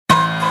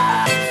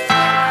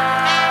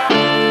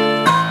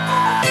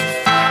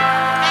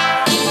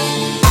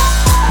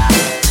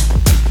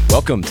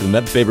Welcome to the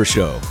Meb Faber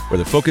Show, where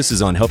the focus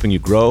is on helping you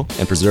grow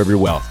and preserve your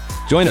wealth.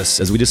 Join us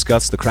as we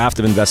discuss the craft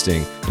of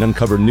investing and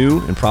uncover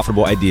new and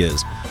profitable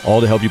ideas, all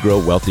to help you grow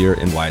wealthier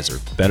and wiser.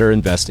 Better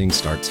investing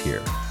starts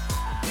here.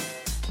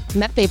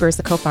 Meb Faber is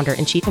the co-founder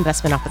and chief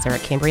investment officer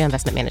at Cambria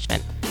Investment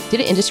Management. Due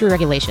to industry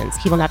regulations,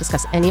 he will not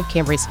discuss any of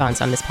Cambria's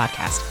funds on this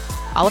podcast.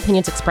 All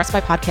opinions expressed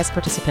by podcast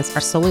participants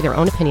are solely their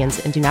own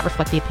opinions and do not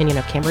reflect the opinion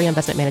of Cambria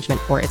Investment Management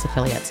or its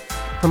affiliates.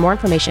 For more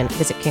information,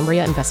 visit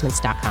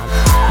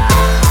CambriaInvestments.com.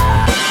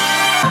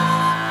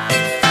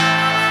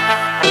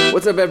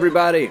 What's up,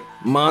 everybody?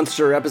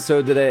 Monster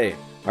episode today.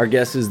 Our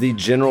guest is the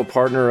general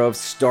partner of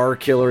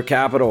Starkiller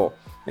Capital,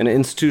 an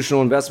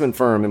institutional investment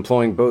firm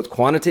employing both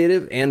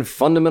quantitative and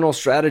fundamental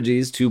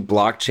strategies to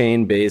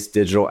blockchain-based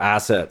digital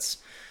assets.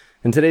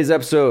 In today's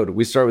episode,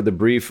 we start with a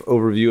brief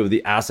overview of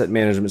the asset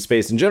management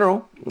space in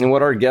general and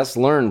what our guests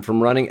learned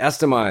from running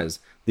Estimize,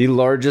 the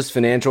largest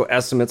financial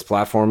estimates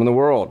platform in the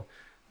world.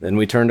 Then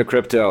we turn to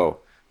crypto.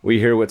 We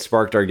hear what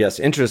sparked our guest's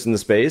interest in the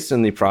space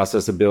and the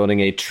process of building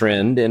a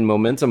trend and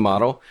momentum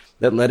model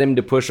that led him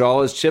to push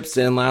all his chips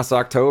in last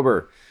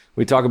October.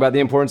 We talk about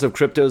the importance of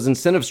crypto's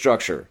incentive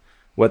structure,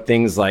 what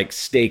things like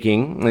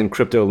staking and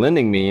crypto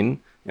lending mean,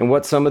 and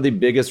what some of the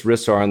biggest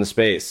risks are in the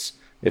space.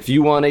 If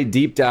you want a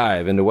deep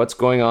dive into what's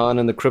going on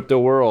in the crypto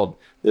world,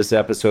 this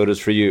episode is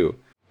for you.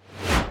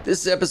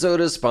 This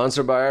episode is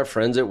sponsored by our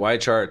friends at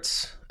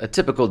YCharts. A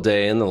typical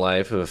day in the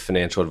life of a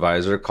financial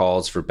advisor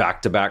calls for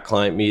back-to-back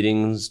client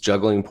meetings,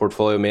 juggling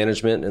portfolio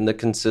management, and the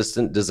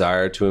consistent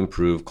desire to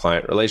improve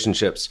client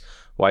relationships.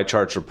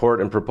 YCharts report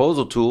and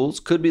proposal tools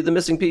could be the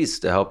missing piece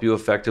to help you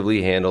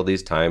effectively handle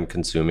these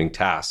time-consuming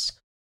tasks.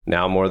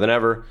 Now more than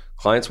ever,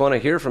 clients want to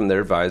hear from their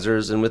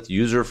advisors, and with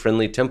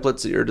user-friendly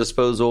templates at your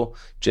disposal,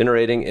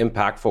 generating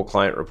impactful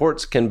client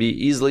reports can be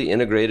easily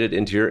integrated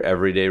into your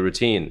everyday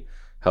routine,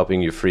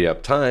 helping you free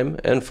up time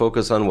and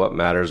focus on what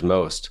matters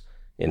most,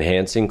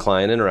 enhancing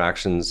client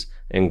interactions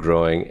and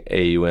growing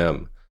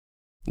AUM.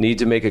 Need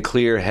to make a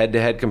clear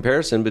head-to-head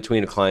comparison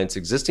between a client's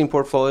existing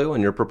portfolio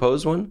and your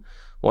proposed one?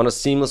 Want a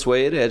seamless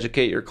way to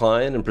educate your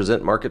client and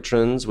present market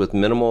trends with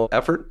minimal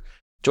effort?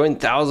 Join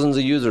thousands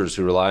of users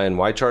who rely on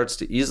YCharts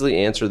to easily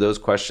answer those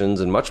questions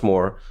and much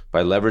more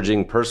by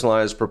leveraging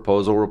personalized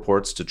proposal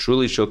reports to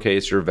truly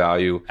showcase your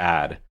value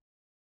add.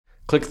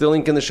 Click the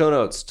link in the show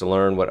notes to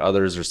learn what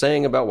others are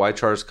saying about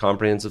YChart's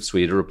comprehensive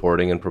suite of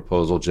reporting and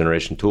proposal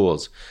generation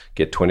tools.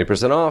 Get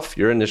 20% off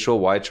your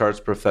initial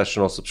YCharts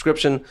professional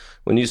subscription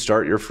when you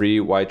start your free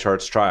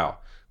YCharts trial.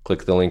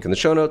 Click the link in the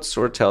show notes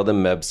or tell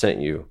them Meb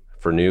sent you,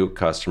 for new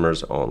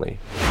customers only.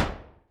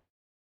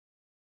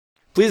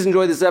 Please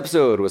enjoy this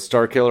episode with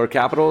Starkiller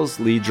Capital's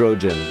Leigh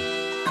Drogen.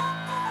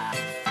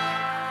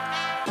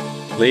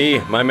 Leigh,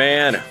 my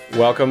man,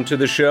 welcome to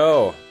the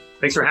show.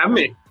 Thanks for having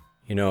me.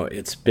 You know,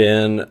 it's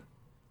been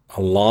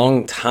a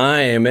long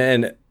time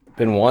and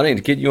been wanting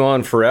to get you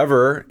on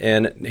forever.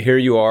 And here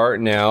you are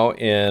now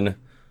in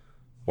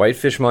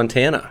Whitefish,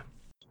 Montana.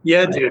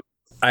 Yeah, dude.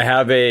 I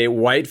have a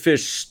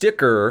Whitefish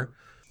sticker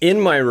in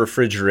my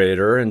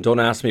refrigerator, and don't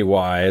ask me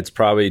why. It's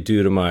probably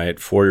due to my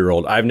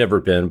 4-year-old. I've never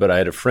been, but I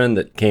had a friend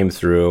that came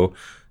through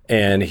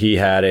and he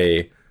had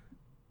a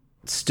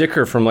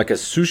sticker from like a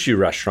sushi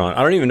restaurant.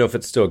 I don't even know if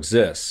it still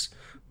exists,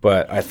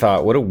 but I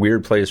thought, what a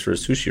weird place for a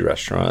sushi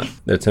restaurant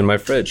that's in my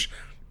fridge.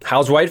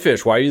 How's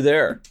Whitefish? Why are you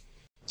there?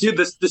 Dude,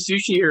 the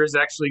sushi here is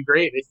actually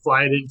great. They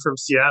fly it in from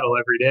Seattle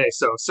every day.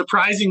 So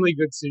surprisingly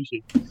good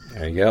sushi.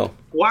 There you go.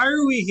 Why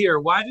are we here?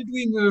 Why did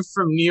we move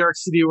from New York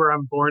City, where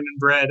I'm born and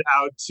bred,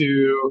 out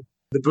to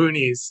the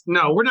boonies?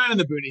 No, we're not in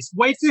the boonies.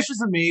 Whitefish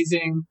is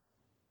amazing.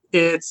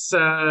 It's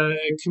a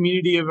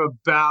community of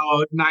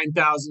about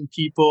 9,000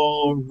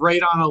 people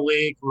right on a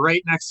lake,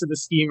 right next to the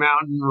ski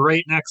mountain,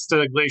 right next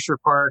to Glacier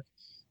Park.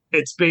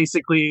 It's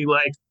basically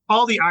like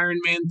all the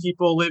Ironman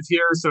people live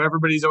here. So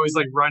everybody's always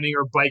like running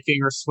or biking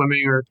or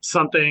swimming or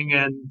something.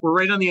 And we're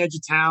right on the edge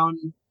of town.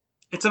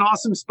 It's an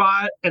awesome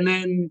spot. And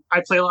then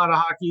I play a lot of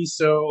hockey.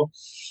 So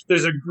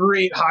there's a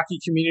great hockey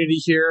community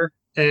here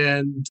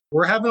and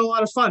we're having a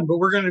lot of fun, but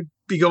we're going to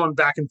be going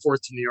back and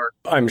forth to New York.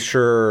 I'm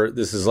sure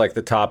this is like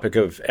the topic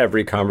of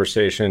every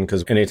conversation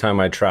because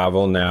anytime I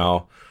travel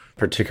now,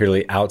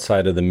 particularly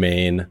outside of the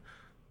main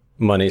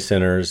money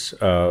centers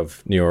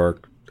of New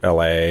York,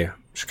 LA,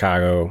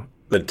 Chicago,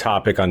 the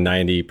topic on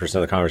 90%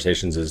 of the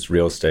conversations is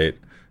real estate.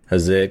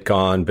 Has it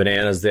gone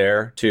bananas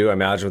there too? I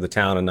imagine with a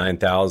town of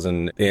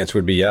 9,000, the answer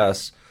would be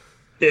yes.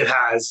 It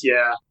has,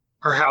 yeah.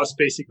 Our house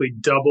basically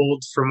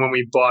doubled from when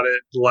we bought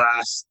it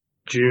last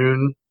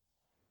June.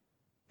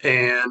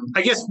 And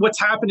I guess what's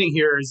happening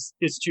here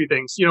is two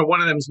things. You know,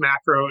 one of them is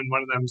macro and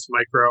one of them is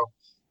micro.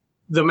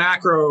 The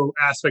macro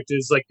aspect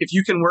is like, if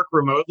you can work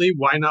remotely,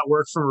 why not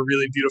work from a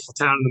really beautiful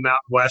town in the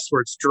Mountain West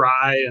where it's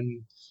dry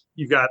and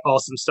you've got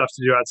awesome stuff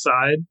to do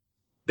outside?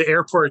 The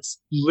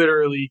airport's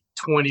literally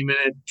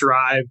 20-minute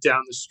drive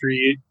down the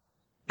street.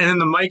 And then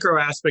the micro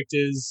aspect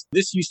is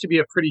this used to be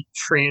a pretty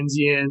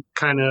transient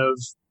kind of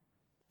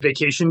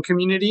vacation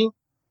community.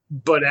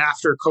 But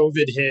after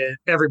COVID hit,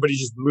 everybody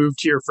just moved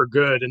here for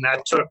good. And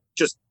that took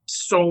just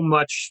so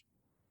much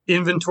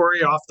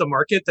inventory off the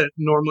market that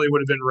normally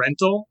would have been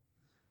rental.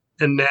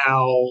 And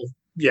now,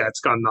 yeah, it's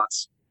gone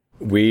nuts.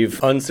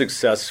 We've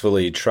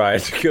unsuccessfully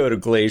tried to go to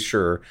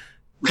Glacier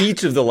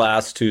each of the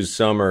last 2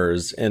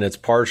 summers, and it's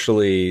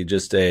partially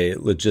just a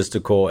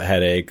logistical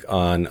headache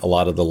on a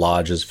lot of the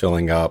lodges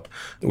filling up.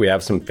 We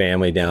have some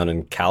family down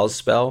in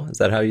Kalispell. Is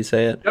that how you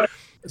say it? Yep.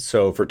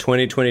 So for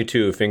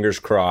 2022, fingers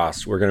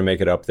crossed, we're going to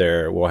make it up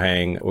there.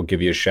 We'll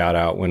give you a shout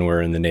out when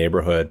we're in the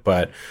neighborhood.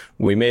 But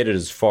we made it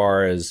as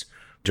far as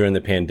during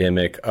the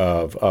pandemic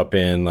of up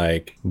in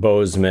like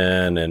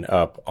Bozeman and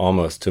up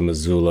almost to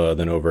Missoula,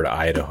 then over to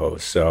Idaho.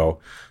 So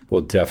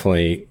we'll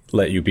definitely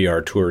let you be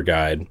our tour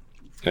guide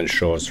and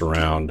show us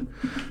around.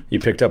 You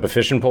picked up a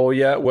fishing pole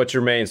yet? What's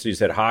your main? So you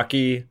said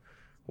hockey.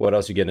 What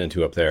else are you getting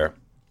into up there?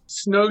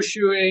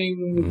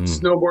 Snowshoeing,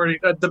 snowboarding.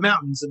 The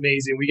mountain's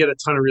amazing. We get a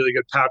ton of really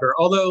good powder.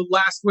 Although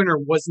last winter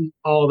wasn't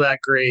all that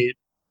great.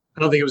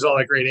 I don't think it was all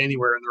that great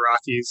anywhere in the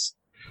Rockies.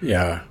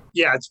 Yeah.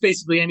 Yeah, it's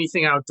basically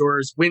anything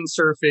outdoors,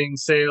 windsurfing,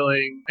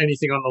 sailing,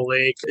 anything on the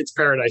lake. It's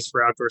paradise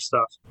for outdoor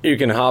stuff. You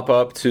can hop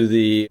up to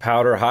the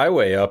Powder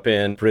Highway up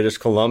in British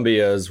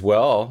Columbia as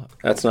well.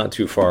 That's not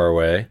too far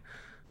away.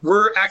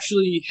 We're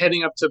actually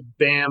heading up to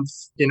Banff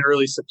in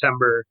early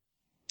September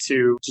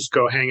to just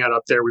go hang out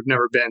up there. We've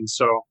never been.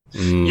 So,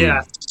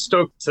 yeah,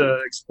 stoked to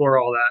explore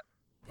all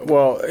that.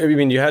 Well, I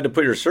mean, you had to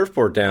put your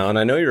surfboard down.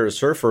 I know you're a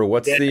surfer.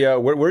 Where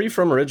are you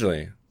from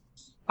originally?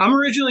 I'm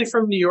originally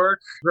from New York.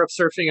 Grew up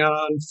surfing out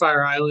on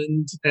Fire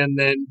Island and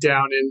then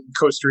down in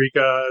Costa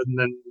Rica and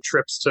then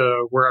trips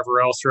to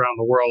wherever else around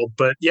the world.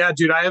 But yeah,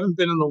 dude, I haven't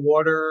been in the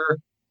water.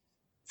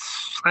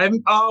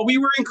 We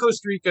were in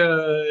Costa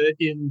Rica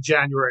in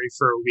January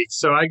for a week.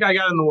 So I got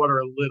in the water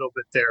a little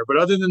bit there. But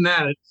other than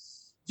that,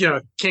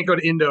 can't go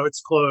to Indo.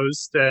 It's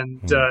closed.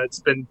 And it's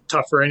been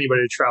tough for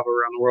anybody to travel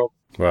around the world.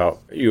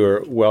 Well, you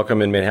are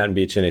welcome in Manhattan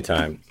Beach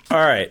anytime.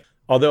 All right.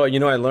 Although,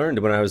 I learned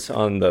when I was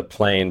on the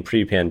plane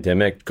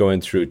pre-pandemic going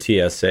through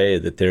TSA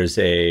that there's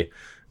a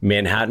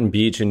Manhattan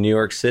Beach in New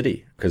York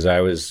City, because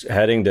I was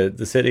heading to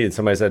the city and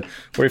somebody said,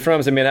 "Where are you from?"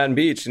 I said, "Manhattan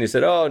Beach." And he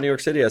said, "Oh, New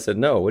York City." I said,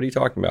 "No, what are you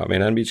talking about?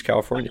 Manhattan Beach,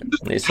 California."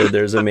 And he said,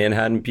 "There's a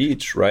Manhattan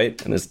Beach,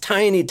 right? And this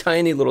tiny,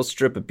 tiny little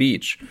strip of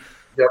beach."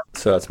 Yep.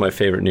 So that's my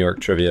favorite New York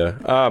trivia.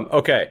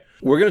 Okay.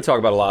 We're going to talk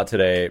about a lot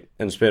today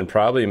and spend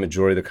probably a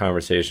majority of the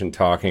conversation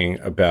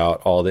talking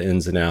about all the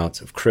ins and outs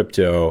of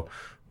crypto.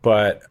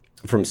 But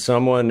from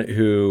someone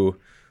who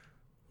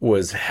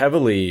was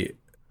heavily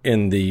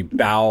in the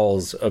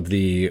bowels of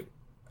the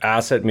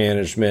asset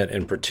management,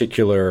 in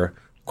particular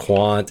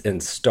quant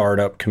and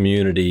startup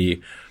community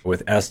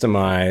with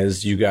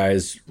Estimize, you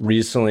guys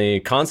recently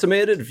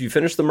consummated. Have you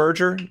finished the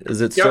merger?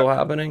 Is it still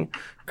happening?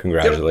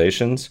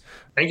 Congratulations.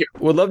 Yep. Thank you.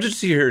 Would love to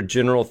just hear your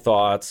general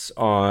thoughts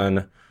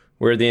on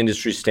where the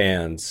industry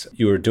stands.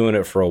 You were doing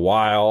it for a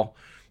while.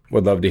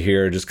 Would love to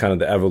hear just kind of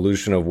the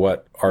evolution of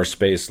what our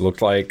space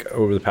looked like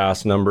over the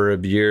past number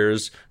of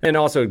years, and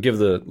also give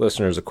the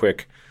listeners a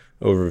quick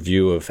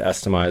overview of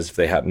Estimize if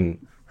they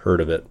hadn't heard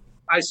of it.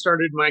 I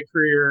started my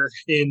career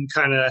in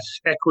kind of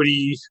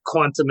equity,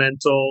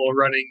 quantamental,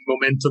 running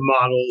momentum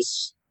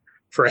models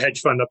for a hedge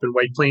fund up in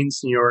White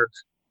Plains, New York,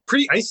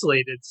 pretty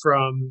isolated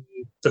from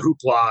the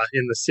hoopla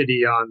in the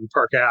city on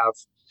Park Ave.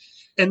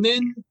 And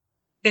then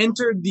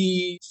entered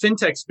the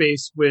fintech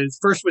space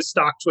first with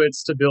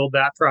StockTwits to build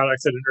that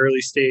product at an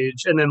early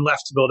stage, and then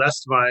left to build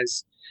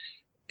Estimize.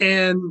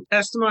 And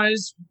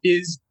Estimize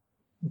is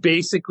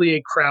basically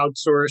a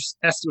crowdsourced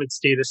estimates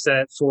data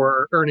set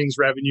for earnings,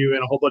 revenue,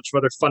 and a whole bunch of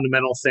other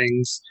fundamental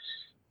things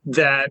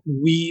that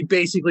we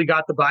basically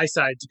got the buy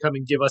side to come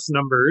and give us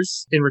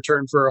numbers in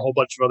return for a whole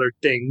bunch of other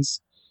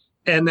things.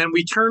 And then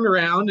we turned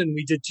around and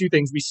we did two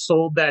things. We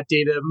sold that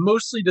data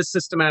mostly to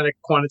systematic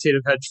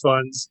quantitative hedge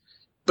funds.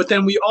 But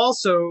then we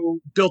also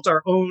built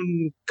our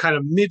own kind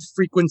of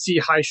mid-frequency,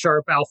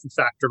 high-sharp alpha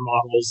factor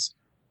models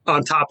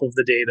on top of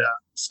the data.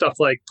 Stuff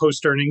like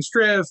post-earnings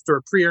drift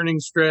or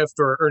pre-earnings drift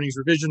or earnings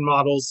revision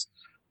models,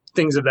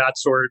 things of that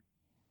sort.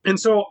 And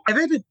so I've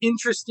had an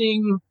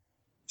interesting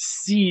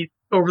seat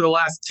over the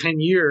last 10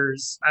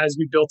 years as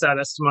we built out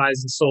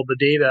Estimize and sold the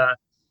data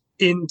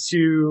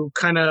into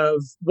kind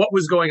of what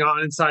was going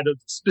on inside of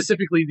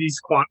specifically these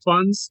quant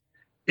funds,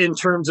 in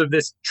terms of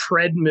this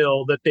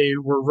treadmill that they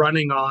were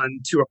running on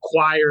to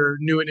acquire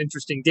new and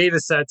interesting data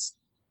sets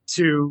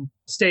to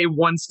stay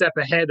one step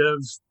ahead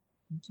of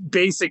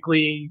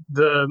basically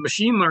the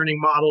machine learning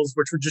models,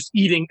 which were just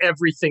eating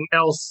everything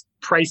else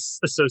price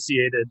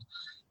associated,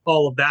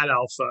 all of that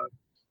alpha.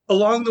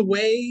 Along the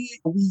way,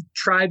 we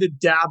tried to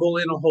dabble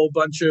in a whole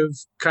bunch of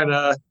kind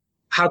of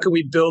how can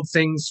we build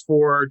things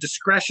for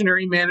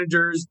discretionary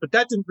managers, but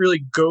that didn't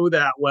really go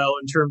that well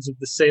in terms of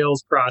the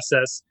sales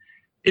process.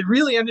 It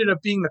really ended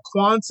up being the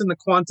quants and the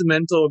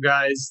quantamental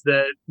guys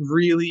that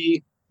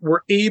really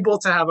were able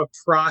to have a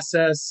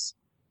process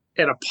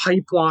and a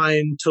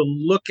pipeline to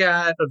look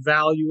at,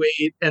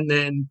 evaluate, and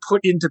then put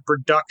into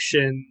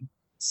production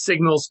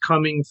signals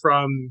coming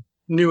from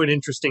new and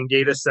interesting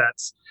data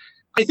sets.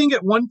 I think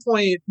at one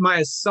point, my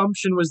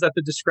assumption was that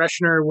the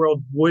discretionary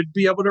world would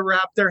be able to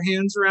wrap their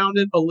hands around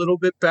it a little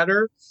bit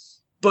better.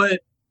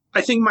 But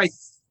I think my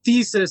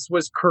thesis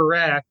was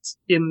correct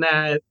in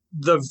that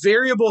the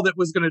variable that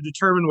was going to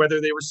determine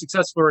whether they were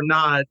successful or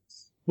not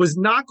was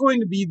not going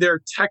to be their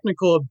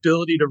technical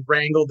ability to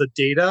wrangle the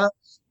data.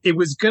 It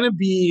was going to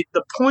be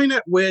the point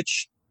at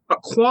which a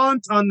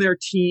quant on their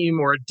team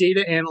or a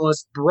data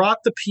analyst brought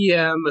the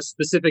PM a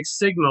specific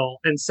signal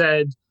and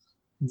said,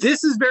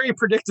 this is very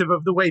predictive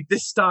of the way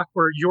this stock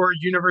or your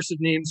universe of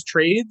names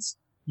trades.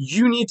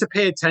 You need to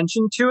pay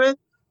attention to it.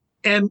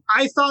 And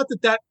I thought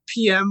that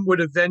PM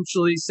would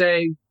eventually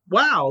say,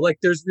 wow, like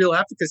there's real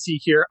efficacy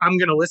here. I'm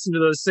going to listen to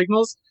those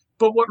signals.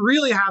 But what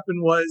really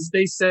happened was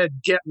they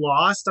said, get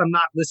lost. I'm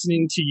not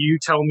listening to you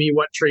tell me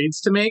what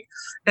trades to make.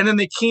 And then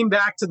they came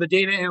back to the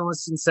data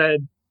analysts and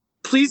said,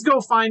 please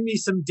go find me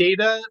some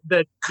data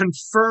that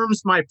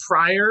confirms my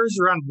priors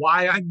around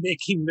why I'm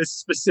making this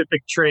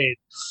specific trade.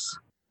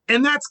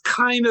 And that's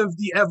kind of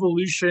the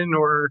evolution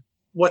or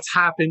what's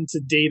happened to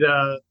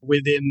data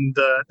within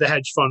the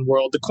hedge fund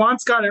world. The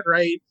quants got it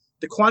right.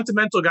 The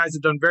quantamental guys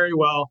have done very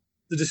well.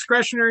 The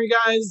discretionary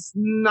guys,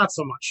 not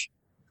so much.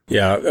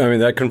 Yeah, I mean,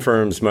 that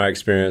confirms my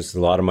experience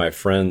with a lot of my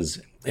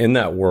friends in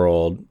that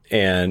world.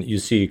 And you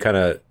see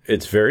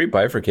it's very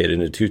bifurcated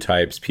into two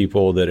types: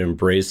 people that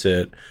embrace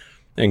it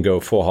and go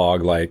full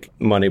hog, like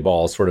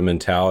Moneyball sort of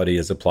mentality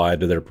is applied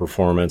to their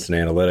performance and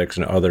analytics,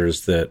 and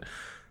others that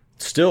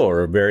still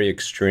are a very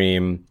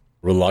extreme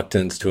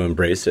reluctance to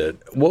embrace it.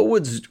 What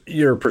was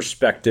your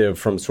perspective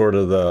from sort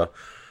of the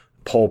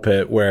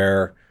pulpit,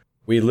 where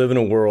we live in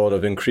a world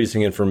of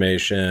increasing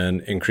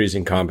information,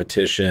 increasing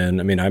competition?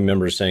 I mean, I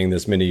remember saying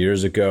this many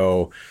years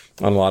ago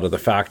on a lot of the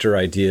factor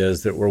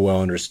ideas that were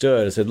well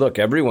understood. I said, look,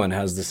 everyone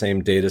has the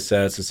same data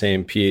sets, the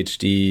same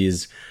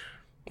PhDs.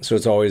 So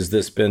it's always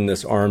been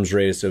this arms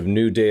race of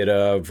new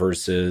data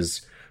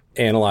versus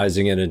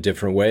analyzing it in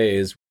different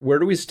ways. Where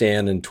do we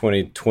stand in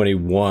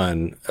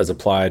 2021 as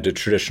applied to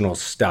traditional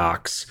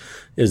stocks?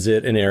 Is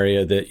it an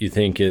area that you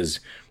think is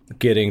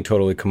getting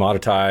totally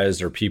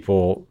commoditized, or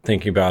people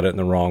thinking about it in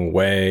the wrong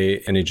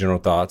way? Any general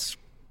thoughts?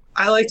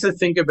 I like to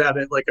think about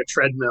it like a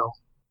treadmill.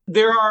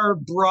 There are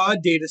broad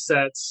data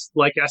sets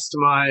like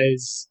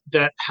Estimize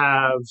that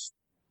have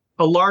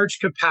a large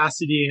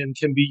capacity and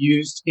can be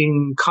used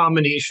in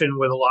combination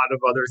with a lot of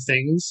other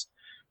things.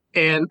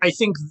 And I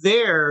think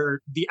the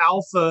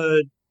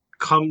alpha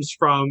comes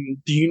from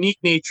the unique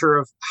nature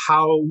of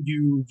how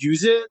you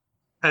use it,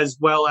 as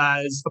well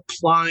as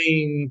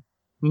applying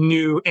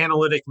new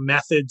analytic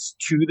methods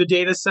to the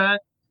data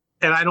set.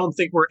 And I don't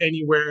think we're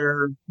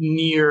anywhere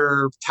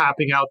near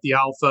tapping out the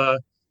alpha.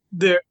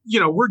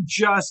 We're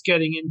just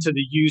getting into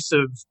the use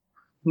of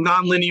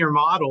nonlinear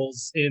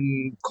models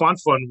in quant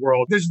fund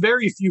world. There's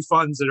very few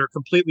funds that are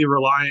completely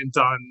reliant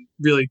on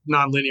really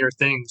nonlinear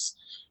things.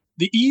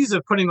 The ease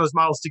of putting those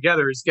models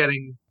together is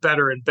getting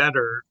better and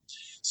better.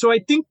 So I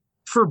think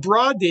for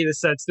broad data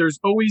sets, there's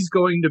always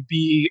going to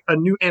be a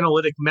new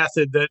analytic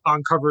method that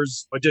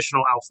uncovers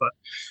additional alpha.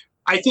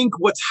 I think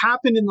what's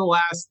happened in the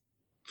last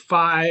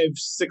 5,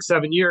 6,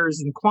 7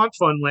 years in quant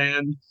fund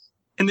land,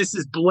 and this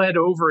has bled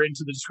over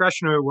into the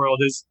discretionary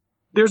world, is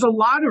there's a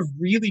lot of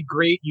really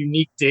great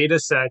unique data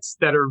sets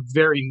that are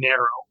very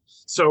narrow.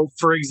 So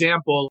for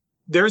example,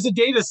 there's a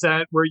data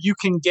set where you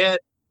can get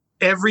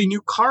every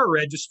new car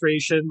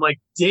registration like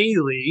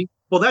daily.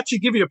 Well, that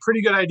should give you a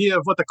pretty good idea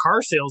of what the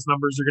car sales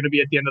numbers are going to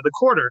be at the end of the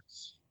quarter.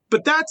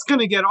 But that's going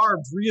to get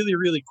arbed really,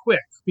 really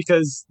quick,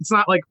 because it's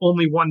not like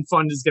only one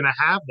fund is going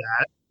to have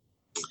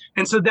that.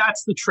 And so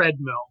that's the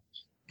treadmill.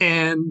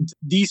 And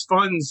these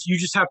funds, you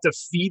just have to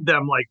feed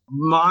them like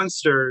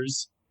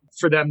monsters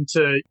for them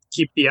to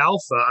keep the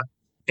alpha,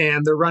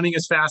 and they're running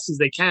as fast as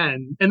they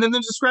can. And then the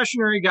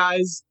discretionary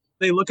guys,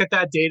 they look at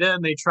that data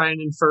and they try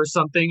and infer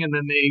something, and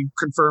then they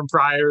confirm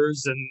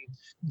priors and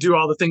do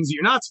all the things that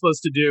you're not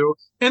supposed to do.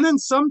 And then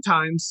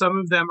sometimes some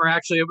of them are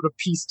actually able to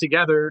piece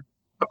together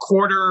a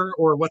quarter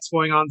or what's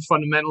going on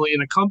fundamentally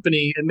in a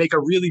company and make a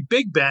really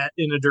big bet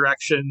in a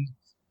direction.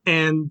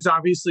 And there's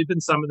obviously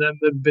been some of them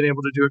that have been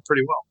able to do it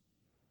pretty well.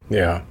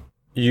 Yeah.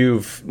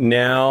 You've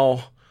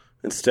now,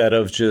 instead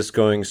of just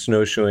going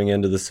snowshoeing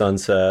into the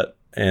sunset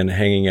and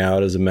hanging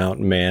out as a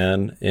mountain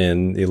man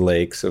in the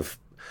lakes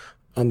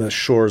on the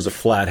shores of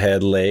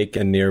Flathead Lake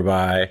and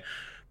nearby,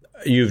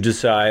 you've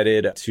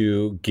decided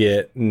to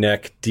get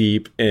neck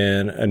deep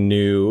in a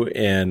new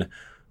and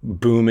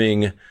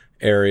booming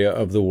area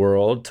of the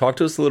world. Talk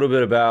to us a little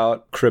bit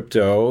about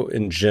crypto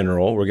in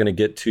general. We're going to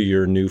get to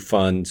your new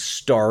fund,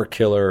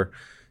 Starkiller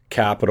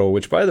Capital,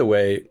 which, by the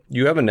way,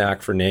 you have a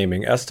knack for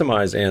naming.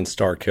 Estimize and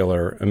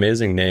Starkiller,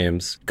 amazing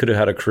names. Could have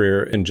had a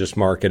career in just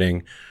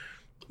marketing.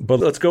 But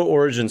let's go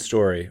origin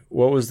story.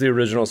 What was the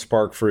original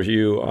spark for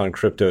you on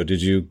crypto?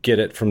 Did you get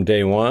it from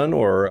day one,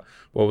 or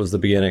what was the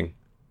beginning?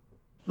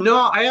 No,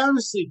 I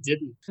honestly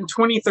didn't. In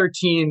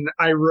 2013,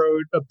 I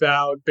wrote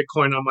about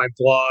Bitcoin on my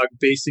blog,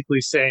 basically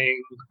saying,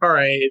 all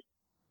right,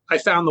 I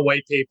found the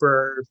white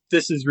paper.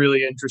 This is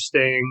really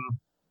interesting.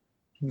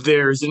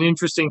 There's an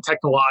interesting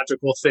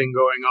technological thing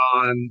going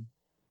on.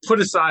 Put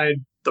aside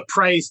the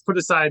price, put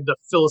aside the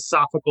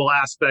philosophical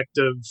aspect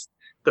of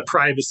the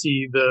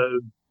privacy,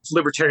 the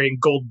libertarian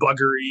gold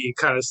buggery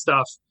kind of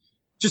stuff.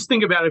 Just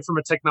think about it from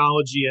a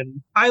technology.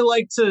 And I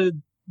like to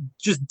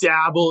just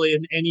dabble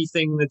in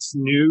anything that's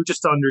new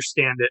just to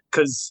understand it,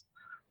 because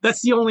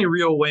that's the only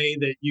real way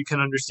that you can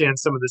understand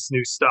some of this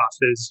new stuff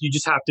is you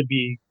just have to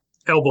be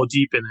elbow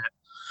deep in it.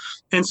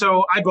 And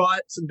so I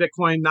bought some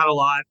Bitcoin, not a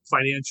lot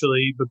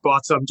financially, but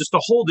bought some just to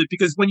hold it,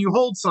 because when you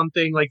hold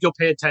something, like you'll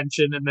pay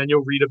attention and then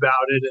you'll read about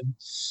it and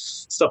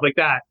stuff like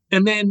that.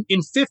 And then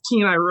in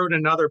 15, I wrote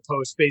another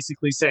post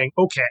basically saying,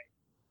 okay,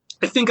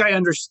 I think I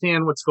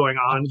understand what's going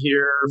on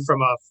here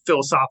from a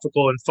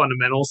philosophical and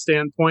fundamental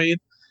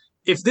standpoint.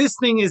 If this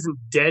thing isn't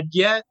dead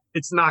yet,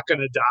 it's not going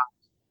to die.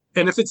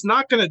 And if it's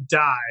not going to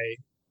die,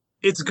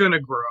 it's going to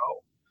grow.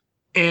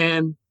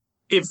 And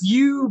if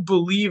you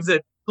believe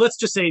that, let's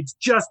just say it's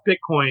just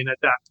Bitcoin at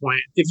that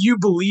point, if you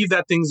believe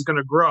that thing's going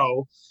to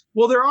grow,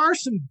 well, there are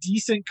some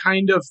decent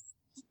kind of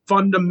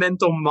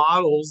fundamental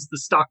models, the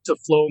stock to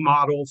flow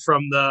model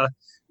from the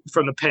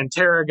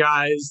Pantera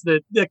guys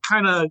that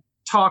kind of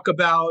talk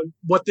about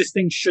what this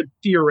thing should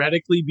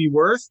theoretically be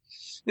worth.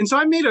 And so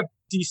I made a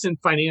decent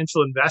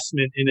financial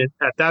investment in it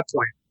at that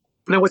point.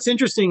 Now, what's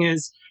interesting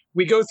is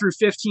we go through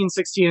 15,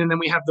 16, and then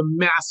we have the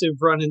massive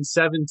run in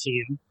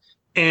 17.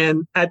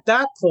 And at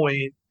that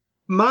point,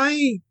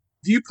 my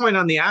viewpoint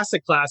on the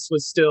asset class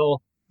was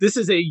still, this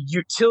is a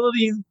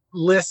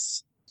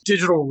utility-less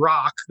digital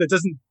rock that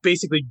doesn't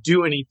basically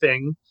do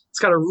anything. It's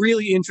got a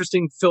really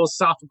interesting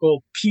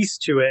philosophical piece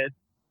to it,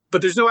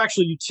 but there's no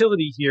actual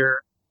utility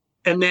here.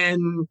 And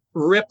then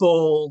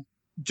Ripple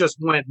just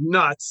went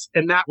nuts.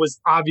 And that was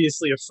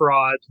obviously a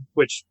fraud,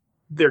 which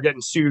they're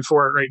getting sued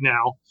for it right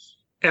now.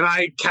 And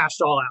I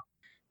cashed all out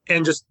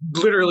and just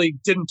literally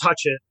didn't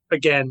touch it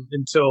again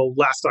until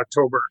last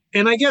October.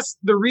 And I guess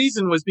the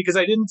reason was because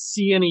I didn't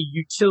see any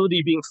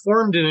utility being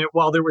formed in it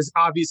while there was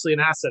obviously an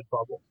asset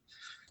bubble.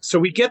 So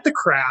we get the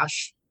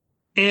crash.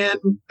 And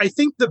I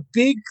think the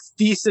big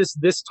thesis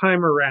this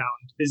time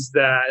around is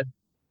that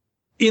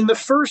in the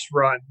first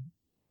run,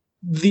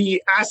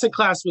 the asset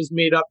class was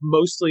made up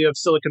mostly of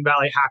Silicon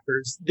Valley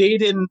hackers. They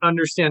didn't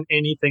understand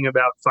anything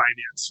about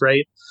finance,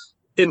 right?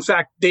 In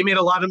fact, they made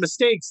a lot of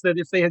mistakes that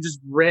if they had just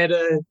read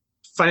a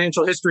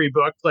financial history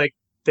book, like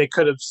they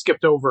could have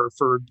skipped over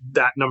for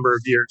that number of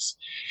years.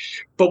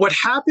 But what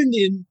happened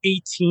in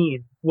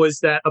 18 was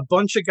that a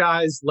bunch of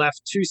guys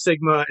left Two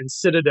Sigma and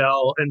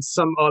Citadel and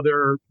some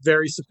other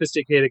very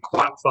sophisticated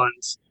quant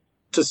funds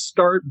to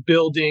start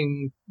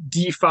building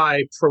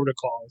DeFi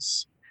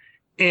protocols.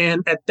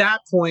 And at that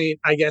point,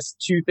 I guess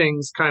two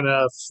things kind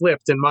of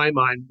flipped in my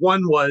mind.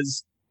 One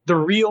was the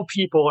real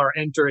people are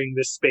entering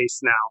this space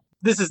now.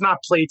 This is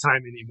not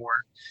playtime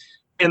anymore.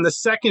 And the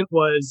second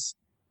was,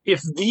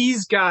 if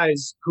these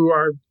guys who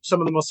are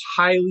some of the most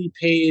highly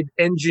paid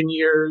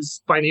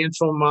engineers,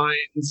 financial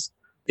minds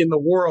in the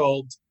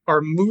world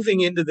are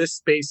moving into this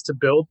space to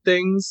build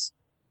things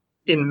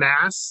in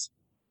mass,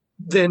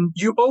 then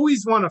you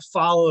always want to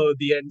follow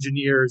the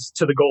engineers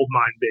to the gold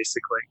mine,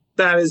 basically.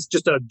 That is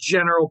just a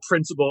general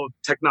principle of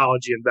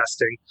technology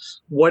investing.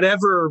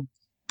 Whatever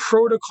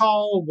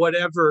protocol,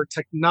 whatever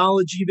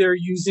technology they're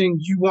using,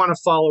 you want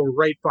to follow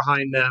right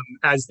behind them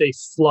as they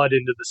flood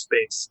into the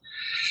space.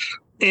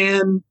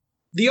 And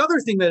the other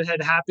thing that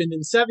had happened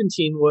in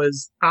 17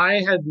 was I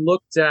had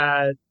looked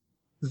at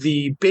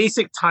the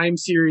basic time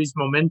series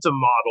momentum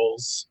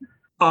models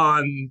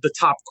on the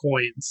top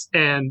coins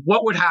and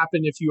what would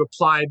happen if you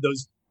applied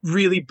those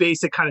really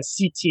basic kind of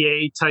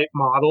CTA type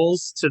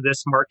models to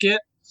this market.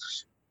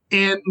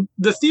 And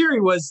the theory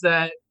was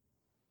that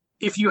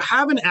if you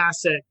have an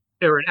asset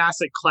or an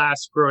asset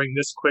class growing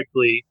this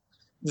quickly,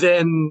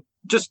 then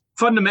just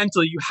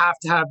fundamentally you have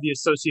to have the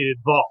associated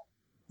vol.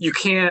 You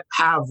can't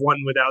have one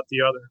without the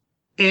other.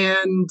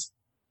 And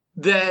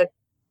that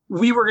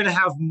we were going to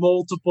have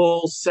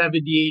multiple 70,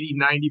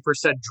 80,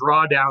 90%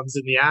 drawdowns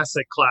in the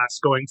asset class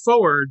going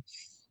forward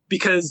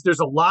because there's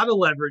a lot of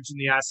leverage in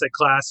the asset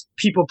class.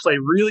 People play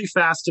really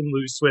fast and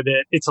loose with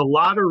it. It's a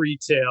lot of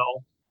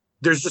retail.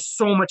 There's just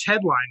so much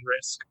headline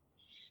risk.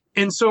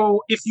 And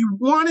so if you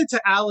wanted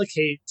to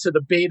allocate to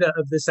the beta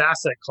of this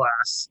asset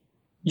class,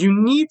 you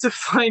need to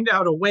find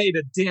out a way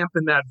to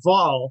dampen that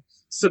vol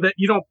so that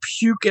you don't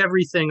puke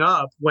everything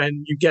up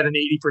when you get an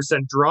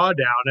 80%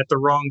 drawdown at the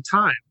wrong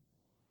time.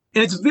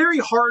 And it's very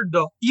hard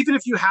to, even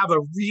if you have a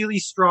really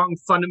strong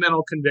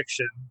fundamental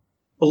conviction,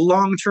 a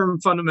long-term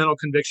fundamental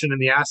conviction in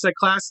the asset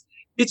class,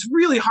 it's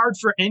really hard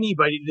for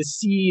anybody to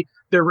see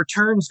their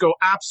returns go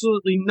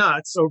absolutely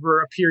nuts over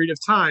a period of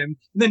time,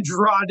 and then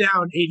draw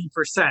down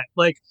 80%.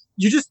 Like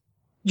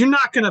you're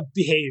not going to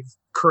behave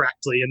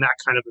correctly in that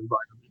kind of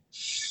environment.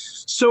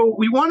 So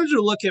we wanted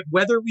to look at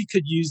whether we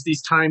could use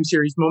these time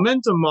series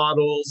momentum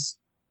models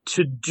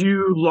to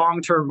do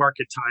long-term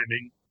market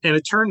timing. And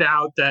it turned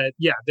out that,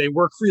 yeah, they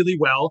work really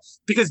well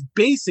because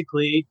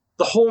basically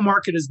the whole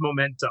market is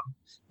momentum.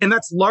 And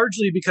that's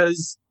largely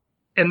because,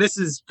 and this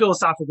is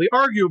philosophically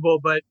arguable,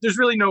 but there's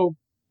really no,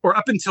 or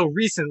up until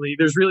recently,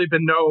 there's really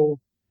been no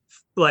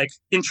like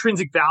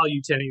intrinsic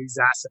value to any of these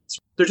assets.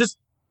 They're just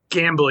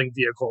gambling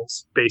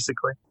vehicles,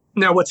 basically.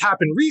 Now, what's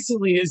happened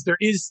recently is there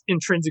is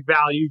intrinsic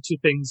value to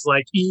things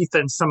like ETH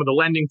and some of the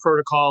lending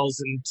protocols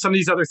and some of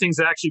these other things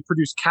that actually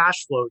produce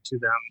cash flow to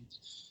them.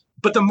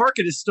 But the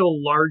market is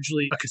still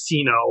largely a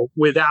casino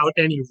without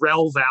any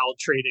rel-val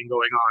trading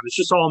going on. It's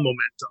just all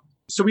momentum.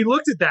 So we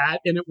looked at that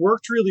and it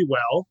worked really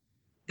well.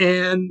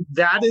 And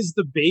that is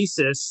the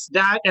basis,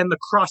 that and the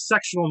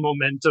cross-sectional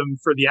momentum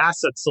for the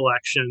asset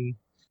selection.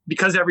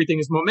 Because everything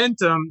is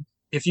momentum,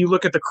 if you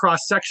look at the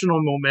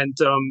cross-sectional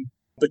momentum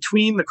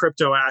between the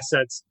crypto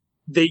assets,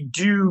 they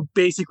do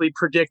basically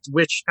predict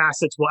which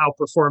assets will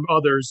outperform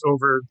others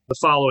over the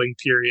following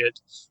period.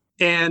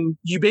 And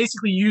you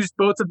basically use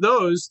both of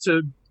those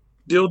to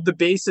build the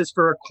basis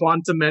for a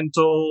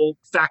quantamental,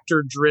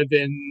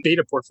 factor-driven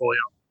beta portfolio.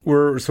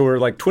 We're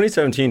like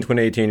 2017,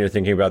 2018, you're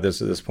thinking about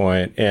this at this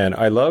point. And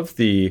I love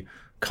the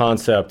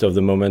concept of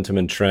the momentum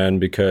and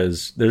trend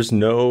because there's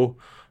no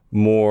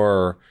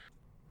more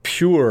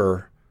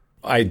pure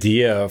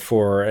idea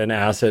for an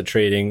asset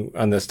trading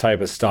on this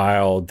type of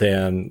style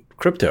than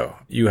crypto.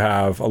 You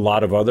have a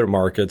lot of other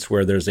markets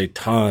where there's a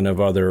ton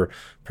of other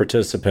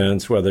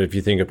participants, whether if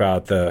you think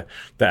about the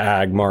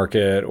ag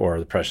market or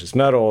the precious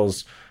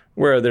metals,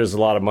 where there's a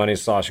lot of money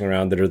sloshing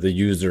around that are the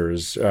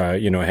users,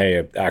 hey,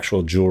 an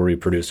actual jewelry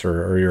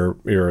producer or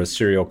you're a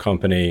cereal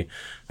company,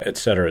 et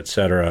cetera, et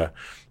cetera.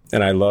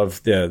 And I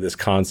love this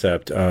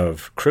concept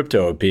of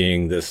crypto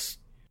being this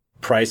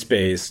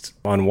price-based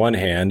on one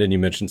hand, and you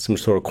mentioned some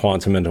sort of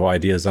quantamental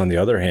ideas on the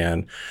other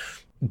hand.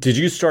 Did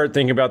you start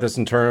thinking about this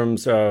in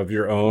terms of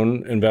your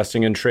own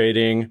investing and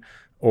trading,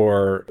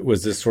 or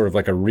was this sort of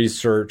like a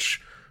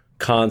research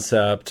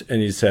concept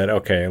and you said,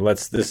 okay,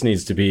 this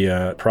needs to be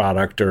a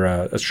product or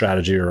a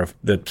strategy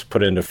that's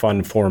put into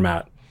fund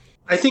format?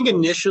 I think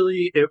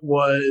initially it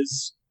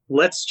was,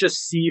 let's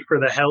just see for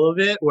the hell of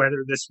it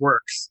whether this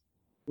works.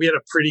 We had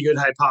a pretty good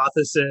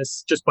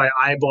hypothesis just by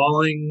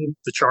eyeballing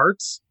the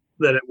charts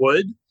that it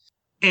would.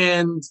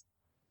 And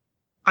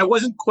I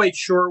wasn't quite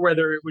sure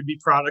whether it would be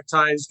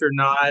productized or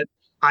not.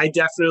 I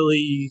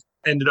definitely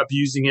ended up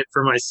using it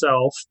for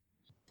myself.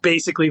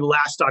 Basically,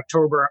 last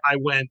October, I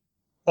went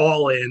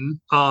all in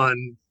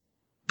on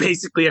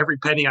basically every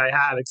penny I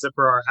had except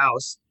for our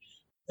house.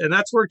 And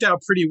that's worked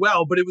out pretty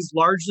well. But it was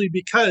largely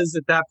because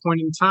at that point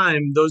in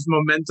time, those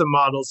momentum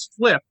models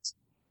flipped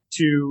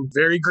to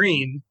very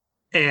green.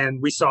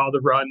 And we saw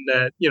the run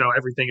that,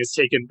 everything is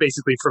taken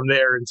basically from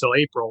there until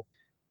April.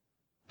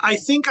 I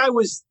think I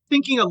was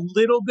thinking a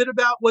little bit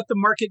about what the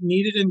market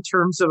needed in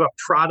terms of a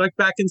product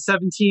back in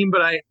 2017,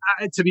 but I,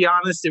 to be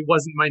honest, it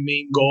wasn't my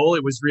main goal.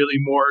 It was really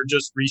more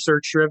just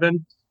research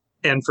driven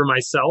and for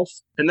myself.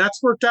 And that's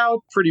worked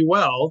out pretty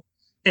well.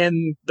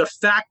 And the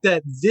fact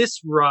that this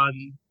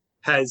run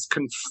has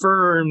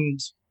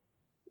confirmed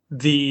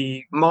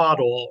the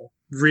model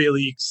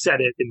really set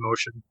it in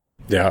motion.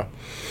 Yeah.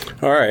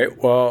 All right.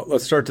 Well,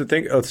 let's start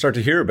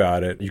to hear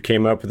about it. You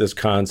came up with this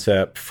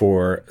concept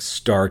for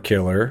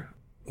Starkiller.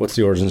 What's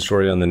the origin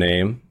story on the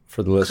name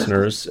for the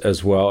listeners,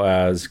 as well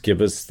as give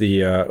us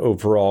the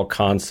overall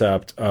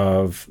concept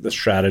of the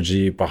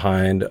strategy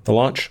behind the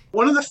launch?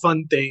 One of the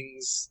fun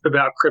things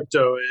about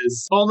crypto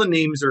is all the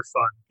names are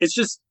fun. It's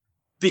just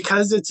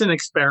because it's an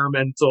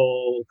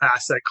experimental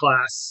asset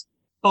class.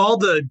 All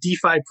the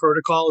DeFi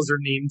protocols are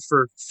named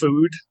for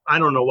food. I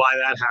don't know why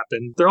that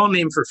happened. They're all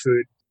named for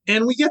food.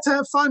 And we get to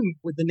have fun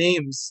with the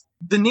names.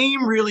 The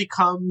name really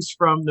comes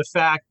from the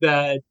fact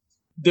that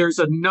there's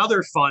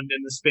another fund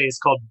in the space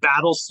called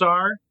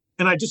Battlestar,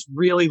 and I just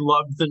really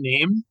loved the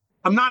name.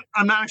 I'm not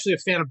actually a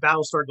fan of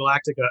Battlestar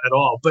Galactica at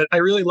all, but I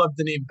really loved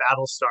the name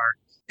Battlestar.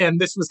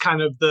 And this was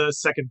kind of the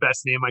second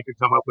best name I could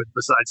come up with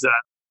besides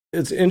that.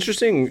 It's an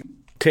interesting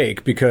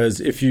take because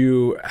if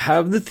you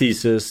have the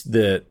thesis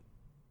that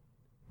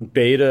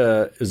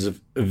beta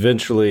is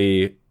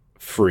eventually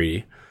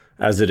free,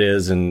 as it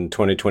is in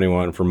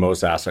 2021 for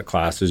most asset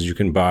classes, you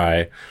can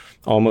buy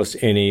almost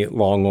any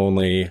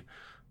long-only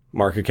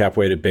market cap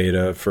weighted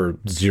beta for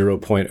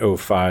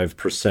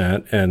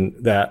 0.05%. And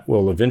that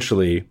will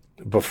eventually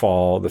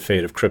befall the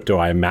fate of crypto,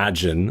 I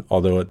imagine,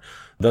 although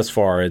thus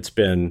far it's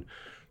been,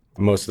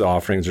 most of the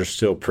offerings are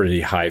still pretty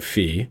high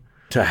fee.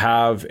 To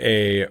have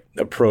a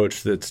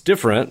approach that's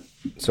different,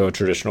 so a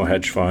traditional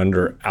hedge fund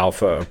or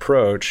alpha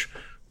approach,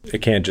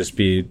 it can't just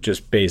be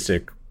just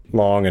basic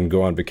long and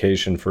go on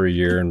vacation for a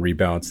year and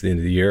rebalance at the end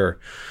of the year.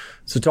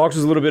 So talk to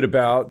us a little bit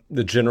about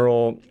the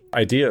general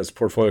ideas,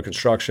 portfolio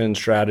construction,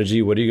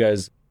 strategy.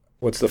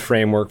 What's the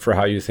framework for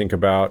how you think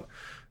about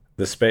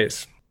the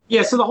space?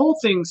 Yeah, so the whole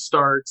thing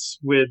starts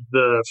with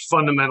the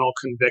fundamental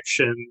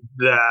conviction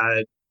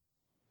that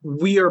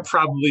we are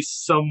probably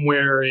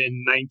somewhere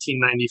in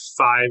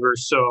 1995 or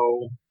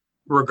so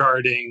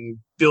regarding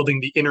building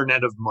the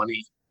internet of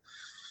money.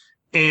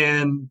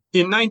 And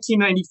in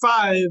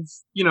 1995,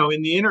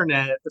 in the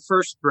internet, the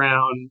first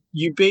round,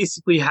 you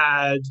basically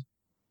had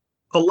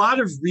a lot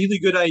of really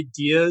good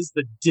ideas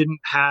that didn't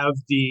have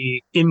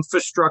the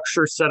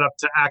infrastructure set up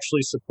to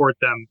actually support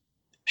them,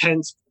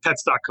 hence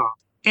pets.com.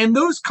 And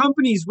those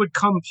companies would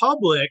come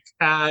public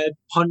at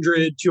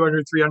 100,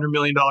 200, $300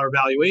 million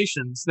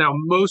valuations. Now,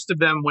 most of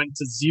them went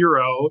to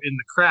zero in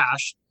the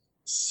crash.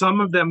 Some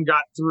of them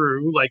got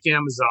through, like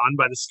Amazon,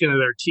 by the skin of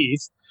their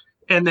teeth,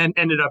 and then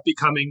ended up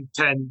becoming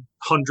 10,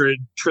 $100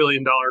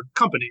 trillion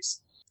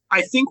companies.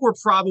 I think we're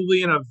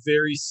probably in a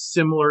very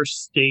similar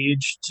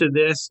stage to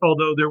this,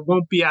 although there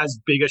won't be as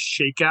big a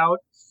shakeout.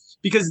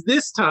 Because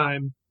this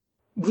time,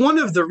 one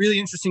of the really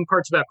interesting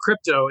parts about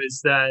crypto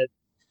is that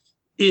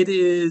it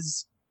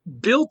is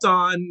built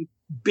on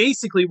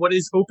basically what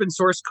is open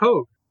source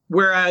code.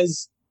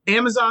 Whereas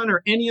Amazon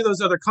or any of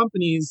those other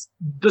companies,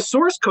 the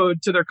source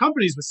code to their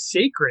companies was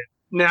sacred.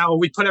 Now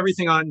we put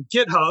everything on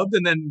GitHub,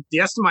 and then the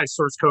estimate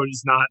source code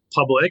is not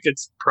public,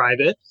 it's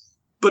private.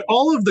 But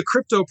all of the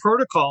crypto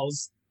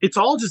protocols, it's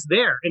all just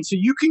there. And so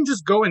you can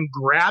just go and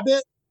grab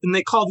it. And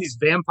they call these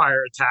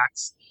vampire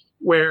attacks,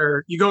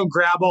 where you go and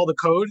grab all the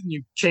code and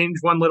you change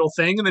one little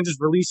thing and then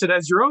just release it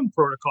as your own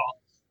protocol.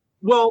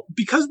 Well,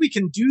 because we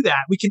can do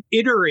that, we can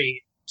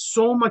iterate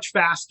so much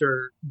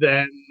faster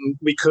than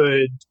we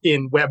could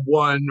in Web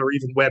 1 or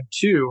even Web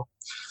 2.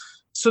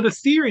 So the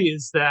theory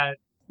is that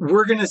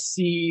we're going to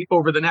see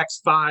over the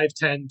next 5,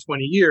 10,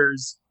 20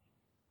 years,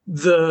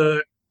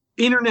 the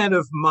Internet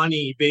of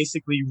Money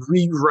basically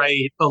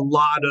rewrite a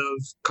lot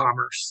of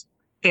commerce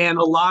and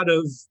a lot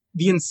of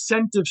the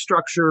incentive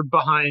structure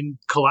behind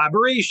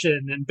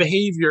collaboration and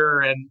behavior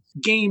and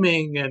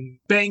gaming and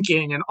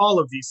banking and all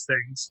of these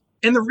things.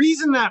 And the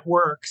reason that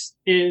works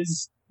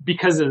is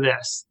because of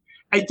this.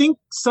 I think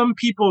some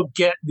people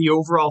get the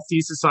overall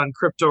thesis on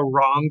crypto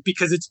wrong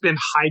because it's been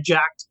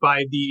hijacked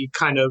by the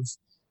kind of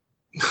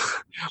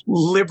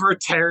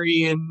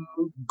libertarian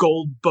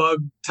gold bug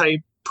type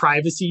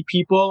privacy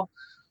people.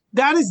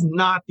 That is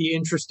not the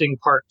interesting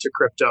part to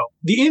crypto.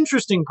 The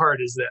interesting part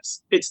is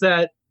this. It's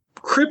that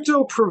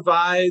crypto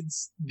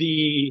provides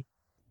the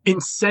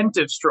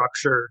incentive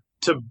structure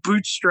to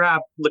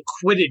bootstrap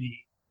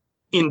liquidity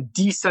in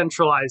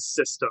decentralized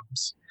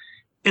systems.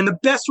 And the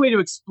best way to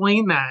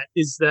explain that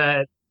is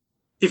that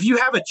if you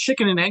have a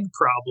chicken and egg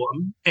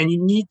problem and you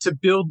need to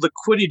build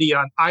liquidity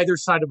on either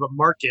side of a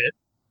market,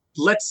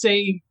 let's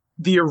say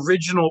the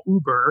original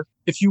Uber,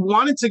 if you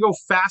wanted to go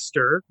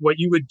faster, what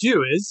you would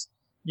do is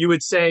you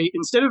would say,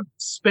 instead of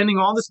spending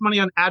all this money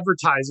on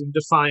advertising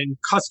to find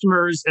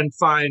customers and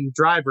find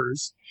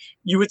drivers,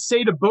 you would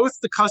say to both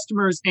the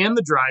customers and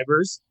the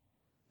drivers,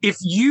 if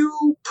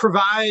you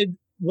provide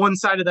one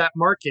side of that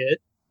market,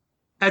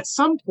 at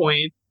some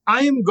point,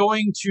 I am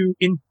going to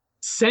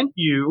incent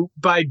you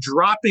by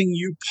dropping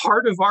you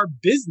part of our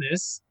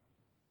business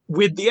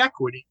with the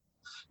equity.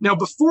 Now,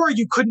 before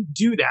you couldn't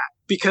do that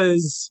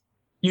because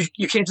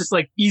you can't just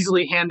like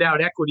easily hand out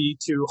equity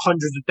to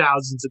hundreds of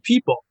thousands of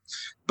people.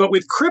 But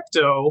with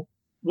crypto,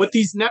 what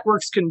these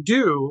networks can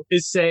do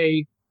is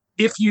say,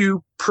 if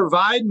you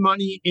provide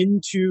money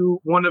into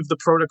one of the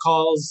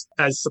protocols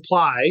as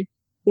supply,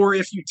 or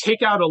if you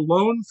take out a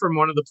loan from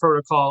one of the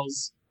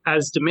protocols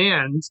as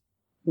demand,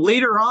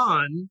 later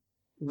on,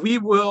 we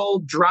will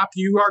drop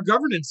you our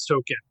governance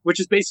token, which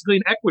is basically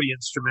an equity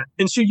instrument.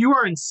 And so you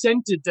are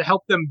incented to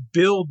help them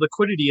build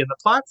liquidity in the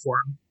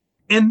platform.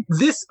 And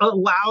this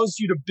allows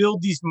you to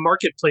build these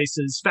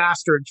marketplaces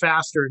faster and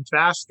faster and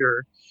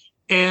faster.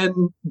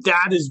 And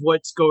that is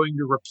what's going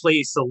to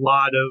replace a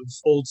lot of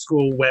old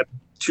school Web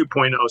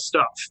 2.0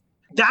 stuff.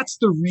 That's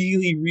the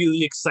really,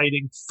 really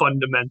exciting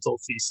fundamental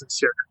thesis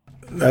here.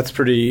 That's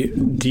pretty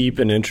deep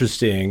and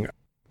interesting.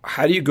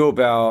 How do you go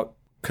about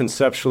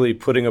conceptually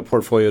putting a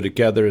portfolio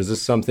together? Is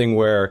this something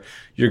where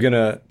you're going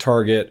to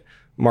target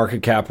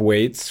market cap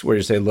weights, where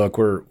you say, look,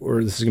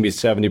 this is going to be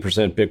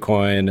 70%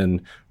 Bitcoin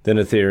and then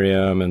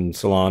Ethereum and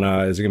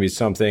Solana? Is it going to be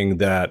something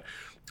that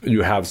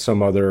you have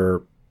some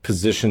other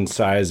position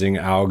sizing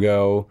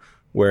algo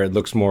where it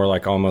looks more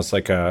like almost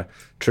like a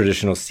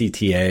traditional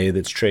CTA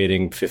that's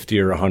trading 50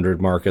 or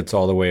 100 markets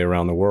all the way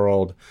around the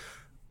world?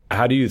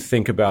 How do you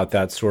think about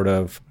that sort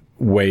of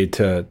way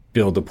to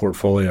build a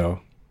portfolio?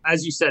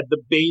 As you said,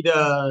 the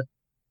beta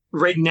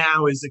right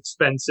now is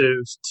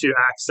expensive to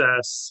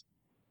access.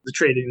 The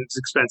trading is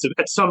expensive.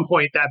 At some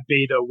point, that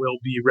beta will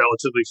be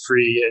relatively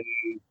free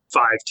in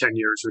 5, 10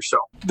 years or so.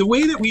 The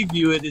way that we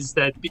view it is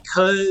that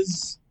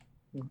because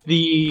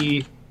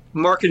the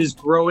market is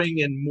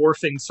growing and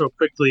morphing so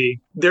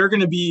quickly, there are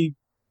going to be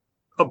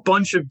a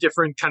bunch of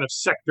different kind of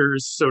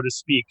sectors, so to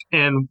speak.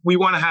 And we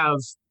want to have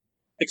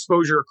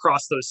exposure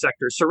across those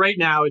sectors. So right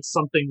now, it's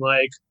something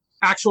like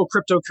actual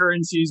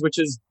cryptocurrencies, which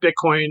is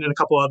Bitcoin and a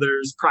couple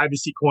others,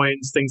 privacy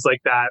coins, things like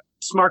that.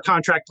 Smart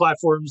contract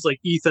platforms like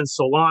ETH and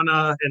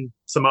Solana and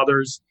some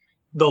others.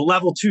 The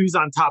level 2s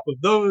on top of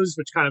those,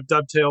 which kind of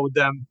dovetail with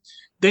them.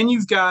 Then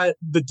you've got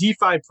the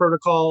DeFi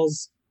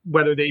protocols,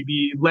 whether they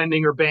be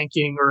lending or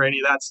banking or any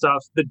of that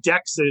stuff. The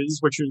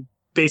DEXs, which are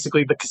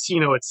basically the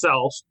casino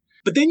itself.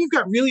 But then you've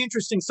got really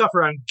interesting stuff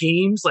around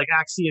games like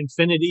Axie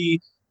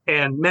Infinity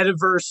and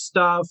metaverse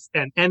stuff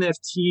and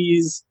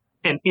NFTs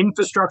and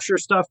infrastructure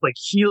stuff like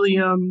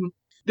Helium.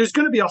 There's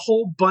going to be a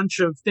whole bunch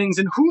of things,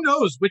 and who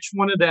knows which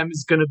one of them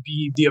is going to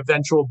be the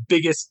eventual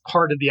biggest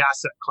part of the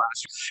asset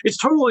class. It's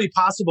totally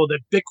possible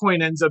that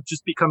Bitcoin ends up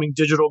just becoming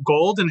digital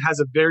gold and has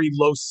a very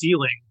low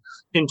ceiling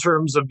in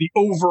terms of the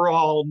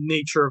overall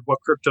nature of what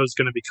crypto is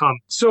going to become.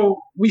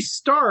 So we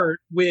start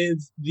with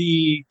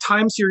the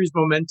time series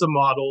momentum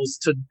models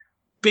to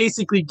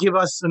basically give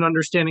us an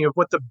understanding of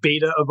what the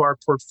beta of our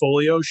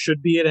portfolio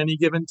should be at any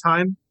given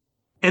time.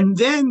 And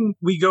then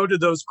we go to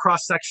those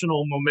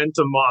cross-sectional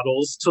momentum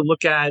models to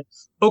look at,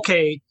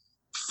 okay,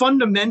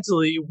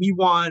 fundamentally, we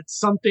want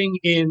something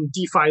in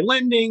DeFi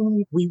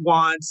lending. We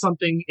want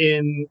something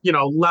in,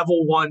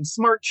 level 1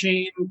 smart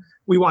chain.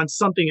 We want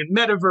something in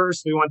metaverse.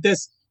 We want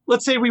this.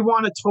 Let's say we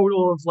want a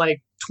total of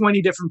like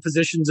 20 different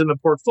positions in the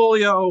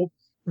portfolio.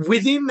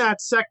 Within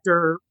that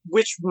sector,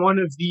 which one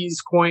of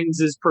these coins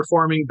is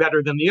performing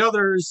better than the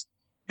others?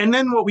 And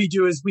then what we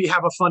do is we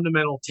have a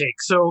fundamental take.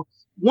 So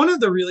one of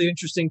the really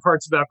interesting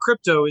parts about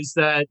crypto is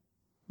that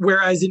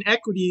whereas in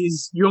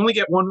equities, you only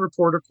get one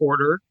report a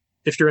quarter,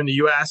 if you're in the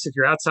US, if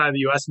you're outside of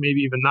the US,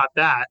 maybe even not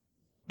that.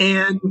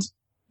 And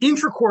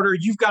intra-quarter,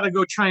 you've got to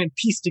go try and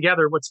piece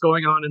together what's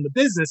going on in the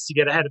business to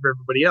get ahead of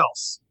everybody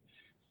else.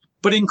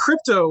 But in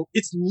crypto,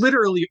 it's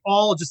literally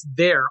all just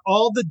there.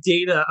 All the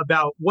data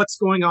about what's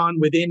going on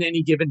within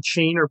any given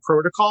chain or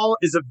protocol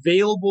is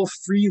available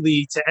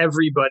freely to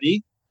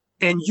everybody.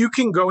 And you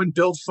can go and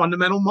build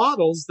fundamental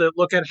models that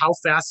look at how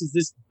fast is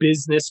this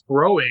business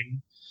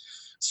growing.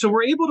 So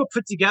we're able to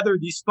put together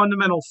these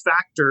fundamental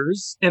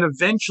factors, and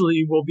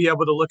eventually we'll be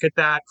able to look at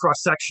that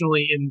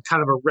cross-sectionally in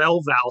kind of a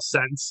rel-val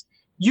sense.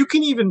 You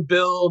can even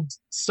build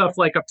stuff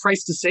like a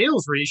price to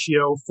sales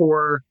ratio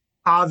for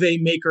Aave,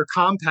 Maker,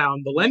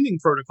 Compound, the lending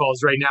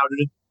protocols right now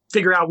to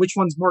figure out which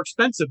one's more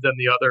expensive than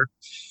the other.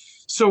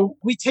 So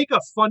we take a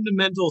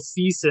fundamental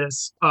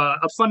thesis,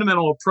 a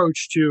fundamental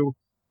approach to,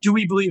 do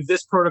we believe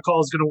this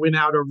protocol is going to win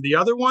out over the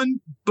other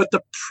one? But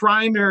the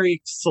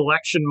primary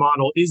selection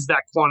model is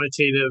that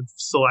quantitative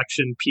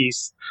selection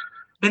piece.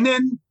 And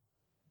then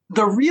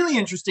the really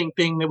interesting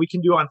thing that we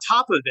can do on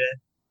top of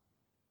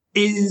it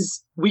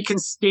is we can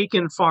stake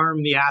and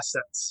farm the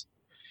assets.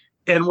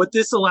 And what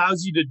this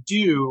allows you to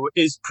do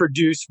is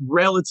produce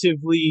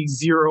relatively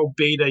zero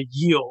beta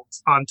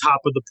yields on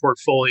top of the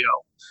portfolio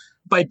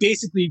by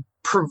basically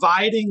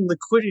providing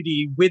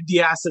liquidity with the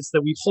assets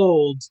that we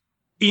hold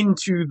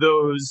into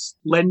those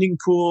lending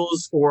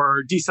pools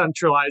or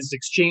decentralized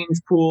exchange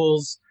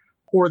pools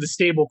or the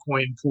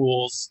stablecoin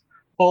pools,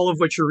 all of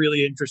which are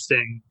really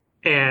interesting.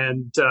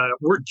 And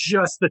we're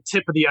just the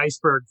tip of the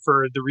iceberg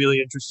for the really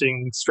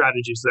interesting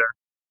strategies there.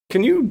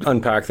 Can you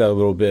unpack that a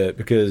little bit?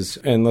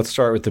 And let's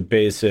start with the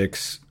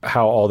basics,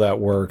 how all that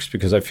works,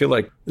 because I feel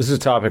like this is a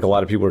topic a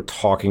lot of people are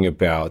talking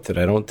about that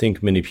I don't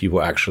think many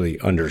people actually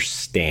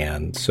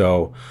understand.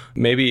 So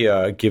maybe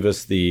give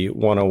us the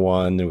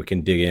 101, and we can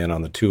dig in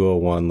on the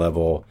 201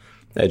 level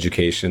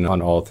education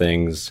on all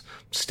things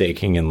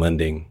staking and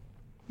lending.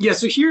 Yeah,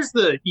 so here's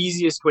the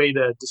easiest way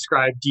to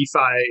describe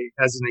DeFi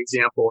as an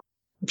example.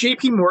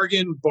 JP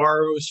Morgan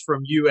borrows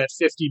from you at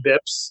 50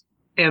 bips.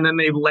 And then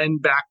they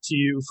lend back to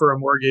you for a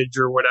mortgage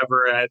or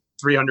whatever at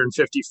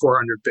 350,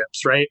 400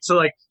 bips, right? So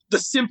like the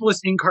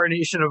simplest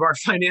incarnation of our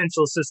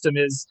financial system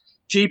is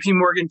JP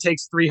Morgan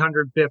takes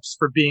 300 bips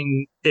for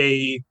being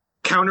a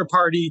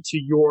counterparty to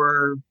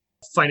your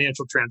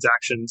financial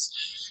transactions.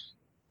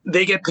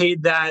 They get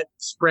paid that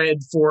spread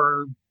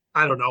for,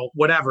 I don't know,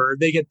 whatever.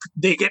 They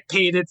get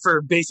paid it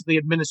for basically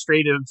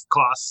administrative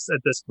costs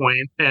at this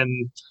point,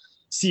 and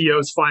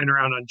CEOs flying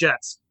around on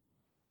jets.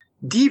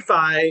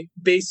 DeFi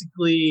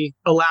basically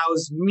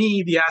allows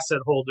me, the asset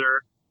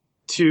holder,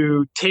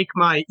 to take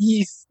my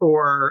ETH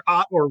or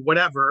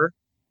whatever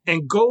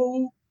and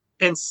go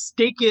and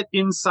stake it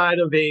inside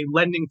of a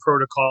lending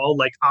protocol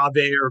like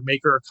Aave or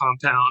Maker or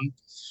Compound.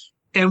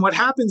 And what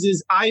happens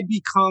is I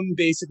become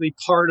basically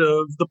part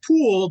of the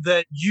pool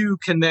that you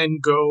can then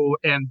go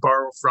and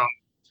borrow from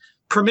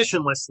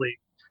permissionlessly.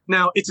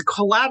 Now, it's a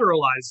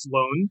collateralized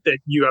loan that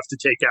you have to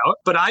take out,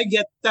 but I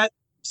get that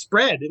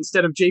spread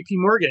instead of JP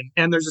Morgan.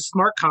 And there's a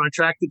smart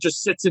contract that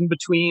just sits in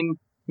between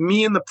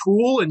me and the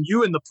pool and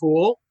you in the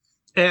pool.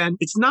 And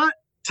it's not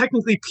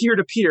technically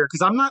peer-to-peer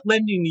because I'm not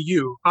lending to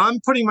you. I'm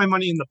putting my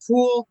money in the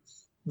pool.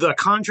 The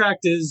contract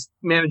is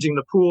managing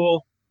the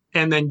pool,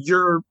 and then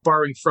you're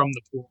borrowing from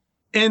the pool.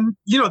 And,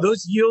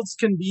 those yields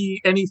can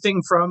be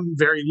anything from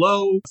very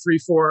low,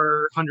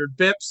 300-400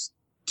 bips,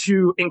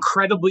 to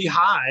incredibly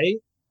high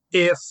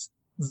if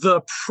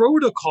the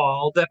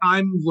protocol that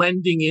I'm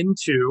lending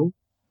into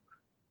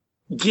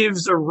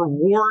gives a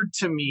reward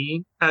to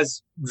me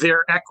as their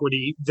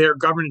equity, their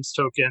governance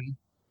token,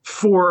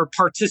 for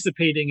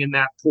participating in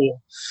that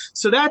pool.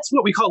 So that's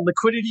what we call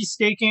liquidity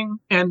staking.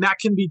 And that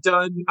can be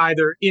done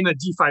either in a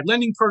DeFi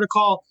lending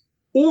protocol,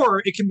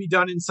 or it can be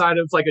done inside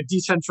of like a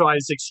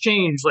decentralized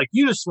exchange like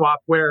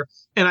Uniswap,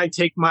 and I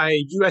take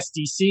my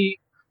USDC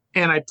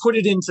and I put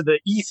it into the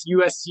ETH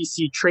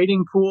USDC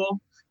trading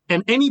pool.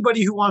 And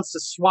anybody who wants to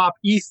swap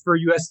ETH for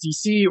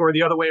USDC or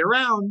the other way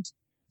around,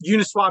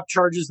 Uniswap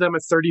charges them a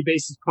 30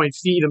 basis point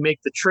fee to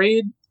make the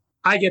trade.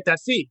 I get that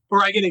fee,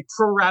 or I get a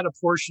pro rata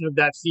portion of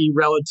that fee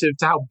relative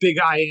to how big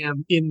I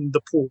am in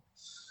the pool.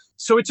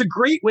 So it's a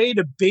great way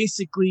to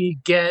basically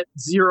get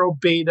zero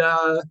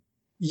beta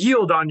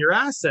yield on your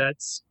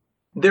assets.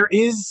 There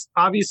is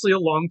obviously a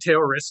long tail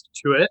risk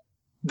to it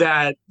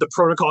that the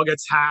protocol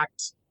gets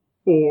hacked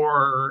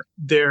or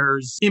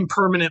there's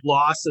impermanent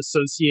loss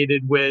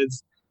associated with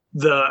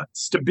the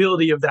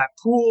stability of that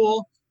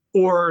pool,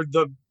 or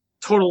the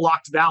total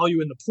locked value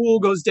in the pool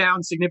goes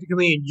down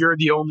significantly and you're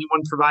the only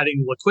one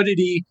providing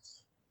liquidity.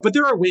 But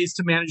there are ways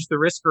to manage the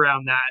risk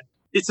around that.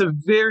 It's a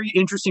very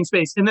interesting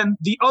space. And then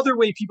the other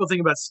way people think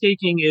about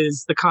staking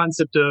is the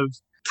concept of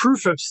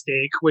proof of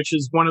stake, which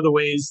is one of the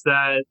ways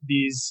that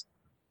these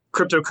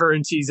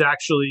cryptocurrencies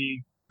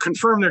actually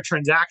confirm their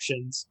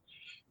transactions.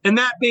 And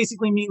that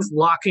basically means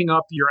locking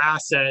up your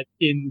asset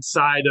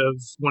inside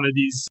of one of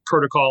these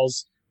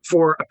protocols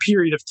for a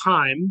period of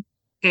time.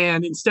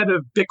 And instead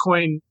of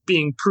Bitcoin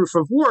being proof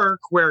of work,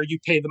 where you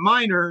pay the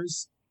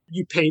miners,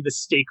 you pay the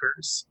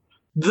stakers.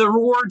 The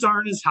rewards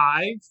aren't as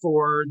high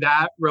for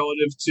that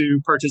relative to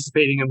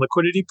participating in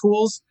liquidity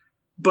pools.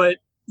 But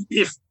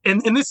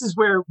and this is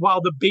where,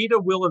 while the beta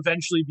will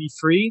eventually be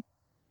free,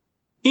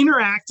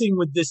 interacting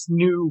with this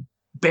new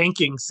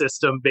banking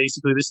system,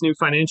 basically this new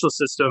financial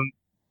system,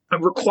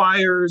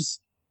 requires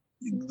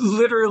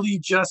literally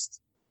just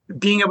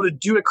being able to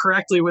do it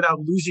correctly without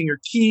losing your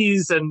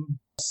keys and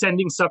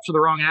sending stuff to the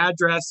wrong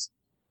address.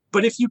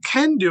 But if you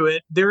can do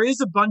it, there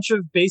is a bunch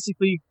of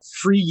basically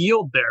free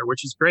yield there,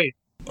 which is great.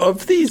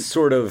 Of these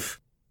sort of,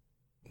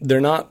 they're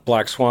not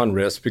black swan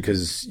risks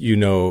because you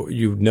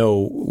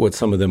know what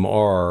some of them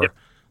are. Yep.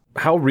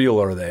 How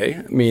real are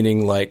they?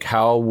 Meaning, like,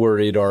 how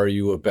worried are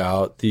you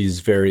about these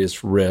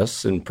various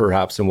risks, and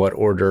perhaps in what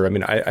order? I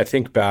mean, I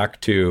think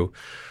back to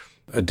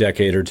a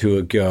decade or two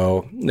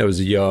ago, there was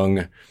a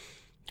young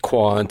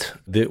quant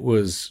that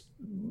was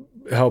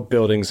helped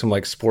building some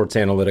like sports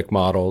analytic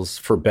models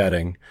for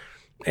betting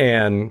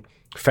and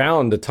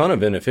found a ton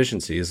of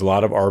inefficiencies, a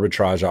lot of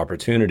arbitrage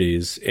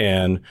opportunities.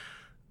 And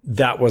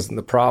that wasn't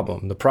the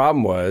problem. The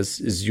problem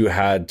is you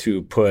had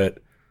to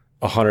put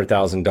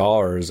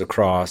 $100,000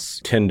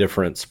 across 10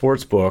 different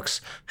sports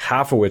books,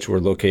 half of which were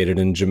located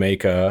in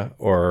Jamaica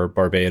or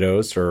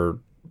Barbados or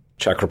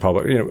Czech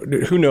Republic,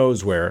 who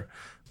knows where.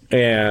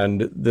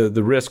 And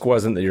the risk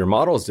wasn't that your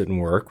models didn't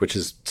work, which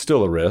is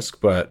still a risk,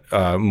 but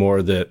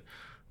more that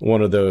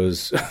one of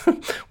those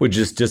would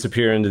just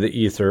disappear into the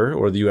ether,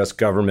 or the U.S.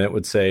 government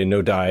would say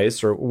no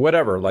dice or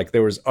whatever. Like,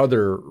 there was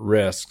other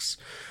risks.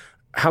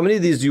 How many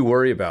of these do you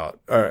worry about?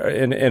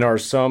 And are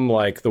some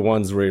like the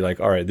ones where you're like,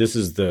 all right, this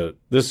is the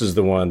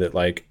one that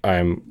like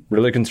I'm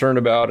really concerned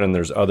about, and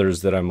there's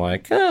others that I'm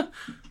like,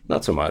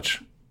 not so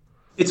much.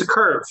 It's a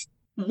curve.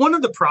 One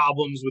of the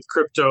problems with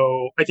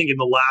crypto, I think in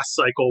the last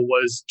cycle,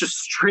 was just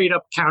straight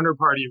up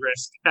counterparty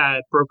risk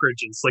at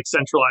brokerages, like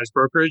centralized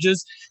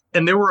brokerages.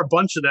 And there were a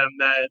bunch of them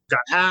that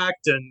got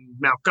hacked, and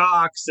Mt.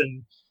 Gox.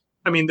 And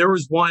I mean, there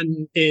was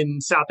one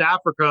in South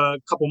Africa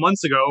a couple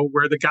months ago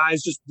where the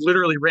guys just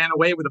literally ran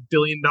away with $1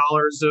 billion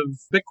of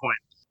Bitcoin.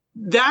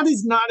 That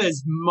is not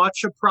as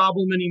much a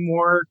problem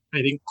anymore. I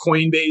think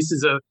Coinbase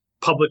is a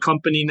public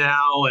company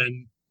now,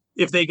 and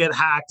if they get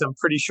hacked, I'm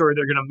pretty sure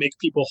they're going to make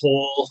people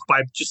whole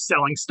by just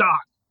selling stock,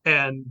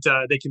 and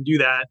they can do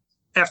that.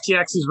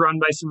 FTX is run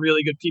by some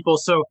really good people.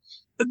 So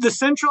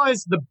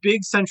the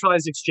big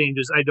centralized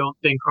exchanges, I don't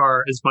think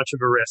are as much of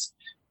a risk.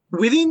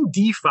 Within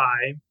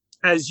DeFi,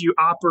 as you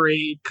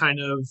operate kind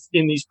of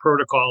in these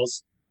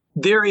protocols,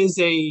 there is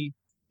a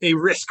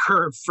risk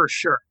curve for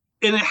sure.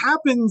 And it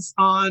happens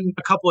on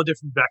a couple of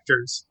different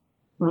vectors.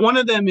 One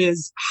of them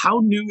is, how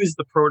new is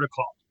the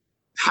protocol?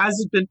 Has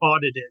it been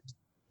audited?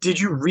 Did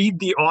you read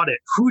the audit?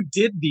 Who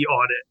did the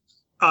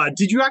audit?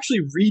 Did you actually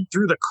read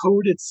through the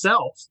code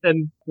itself?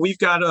 And we've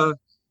got a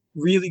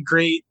really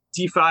great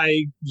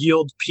DeFi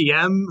yield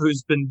PM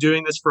who's been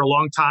doing this for a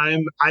long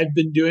time. I've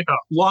been doing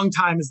long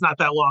time is not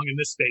that long in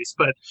this space,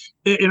 but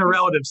in a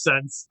relative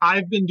sense,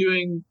 I've been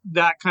doing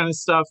that kind of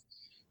stuff.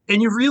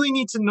 And you really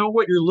need to know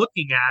what you're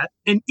looking at.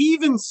 And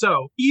even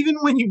so, even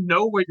when you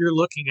know what you're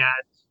looking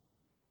at,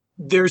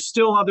 there's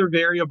still other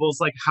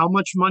variables like how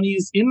much money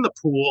is in the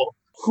pool.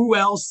 Who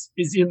else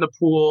is in the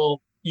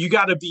pool? You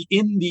got to be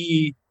in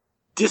the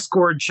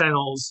Discord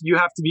channels. You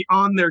have to be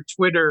on their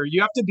Twitter.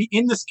 You have to be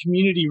in this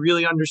community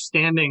really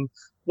understanding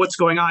what's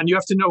going on. You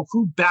have to know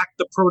who backed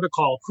the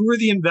protocol. Who are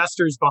the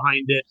investors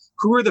behind it?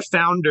 Who are the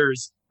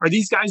founders? Are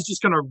these guys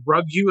just going to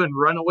rug you and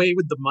run away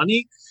with the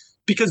money?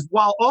 Because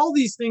while all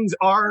these things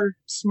are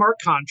smart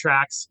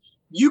contracts,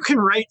 you can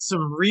write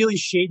some really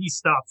shady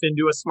stuff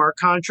into a smart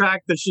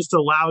contract that just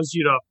allows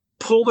you to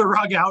pull the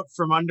rug out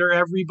from under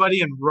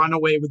everybody and run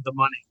away with the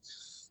money.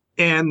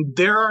 And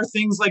there are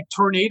things like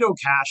Tornado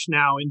Cash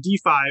now in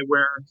DeFi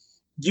where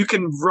you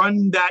can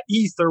run that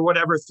ETH or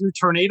whatever through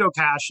Tornado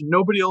Cash and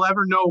nobody will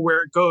ever know where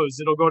it goes.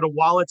 It'll go to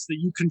wallets that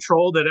you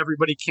control that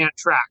everybody can't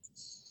track.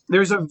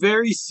 There's a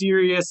very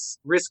serious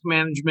risk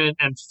management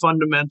and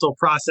fundamental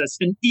process.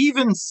 And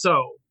even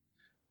so,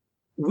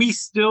 we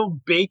still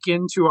bake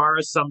into our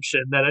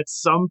assumption that at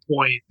some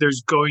point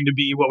there's going to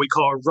be what we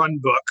call a run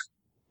book,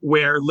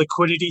 where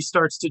liquidity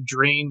starts to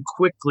drain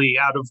quickly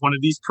out of one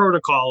of these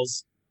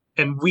protocols.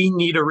 And we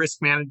need a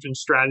risk management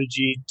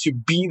strategy to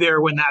be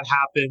there when that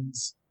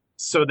happens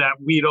so that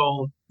we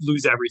don't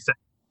lose everything,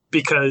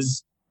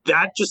 because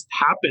that just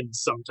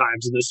happens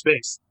sometimes in this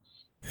space.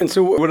 And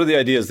so what are the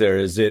ideas there?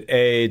 Is it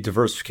A,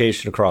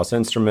 diversification across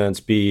instruments,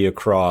 B,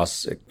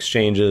 across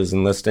exchanges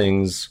and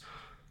listings?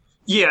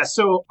 Yeah,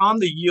 so on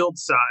the yield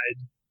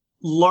side,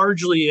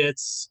 largely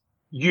it's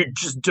you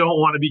just don't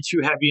want to be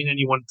too heavy in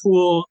any one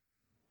pool.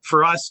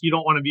 For us, you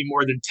don't want to be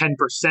more than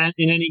 10%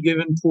 in any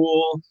given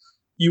pool.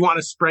 You want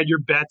to spread your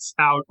bets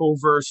out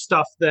over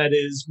stuff that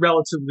is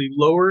relatively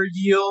lower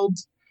yield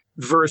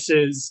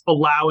versus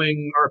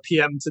allowing our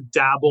PM to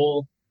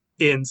dabble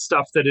in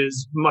stuff that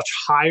is much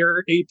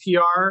higher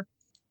APR.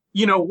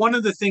 You know, one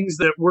of the things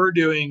that we're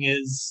doing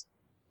is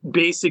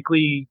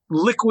basically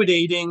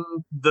liquidating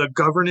the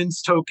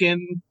governance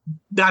token.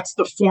 That's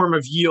the form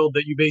of yield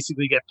that you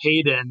basically get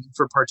paid in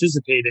for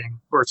participating,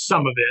 or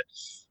some of it.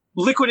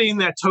 Liquidating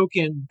that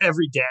token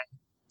every day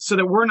so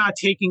that we're not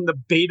taking the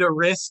beta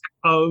risk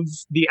of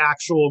the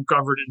actual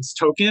governance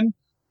token.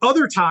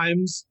 Other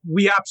times,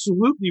 we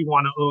absolutely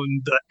want to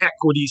own the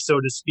equity,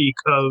 so to speak,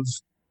 of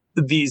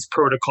these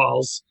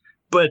protocols,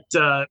 but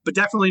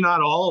definitely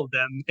not all of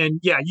them. And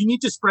yeah, you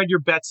need to spread your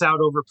bets out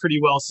over pretty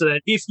well so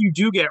that if you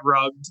do get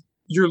rugged,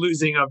 you're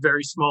losing a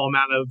very small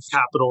amount of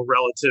capital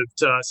relative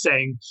to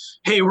saying,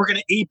 hey, we're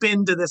going to ape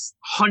into this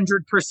 100%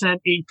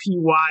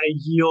 APY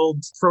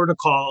yield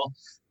protocol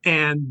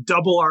and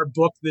double our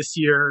book this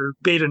year,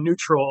 beta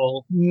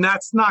neutral.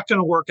 That's not going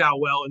to work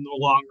out well in the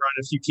long run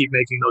if you keep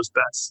making those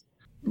bets.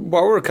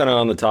 While we're kind of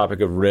on the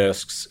topic of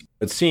risks,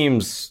 it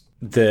seems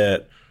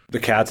that the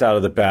cat's out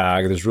of the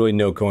bag. There's really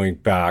no going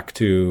back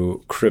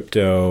to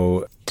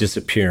crypto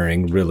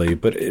disappearing, really.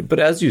 But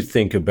as you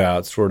think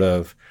about sort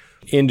of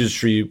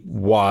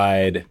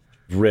industry-wide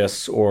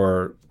risks,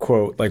 or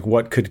quote, like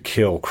what could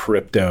kill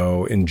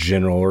crypto in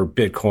general, or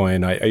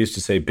Bitcoin. I used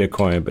to say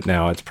Bitcoin, but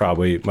now it's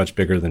probably much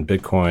bigger than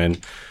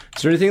Bitcoin.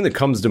 Is there anything that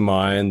comes to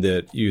mind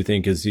that you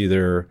think is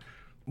either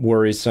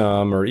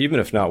worrisome, or even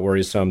if not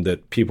worrisome,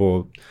 that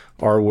people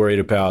are worried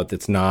about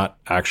that's not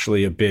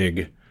actually a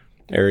big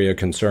area of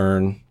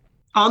concern?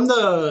 On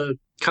the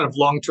kind of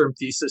long-term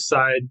thesis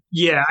side,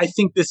 yeah, I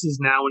think this is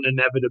now an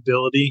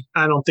inevitability.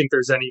 I don't think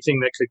there's anything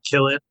that could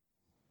kill it.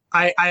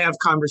 I have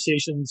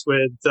conversations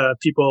with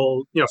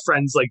people,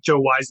 friends like Joe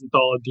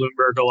Weisenthal at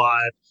Bloomberg a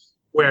lot,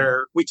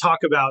 where we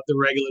talk about the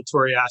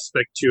regulatory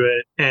aspect to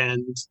it.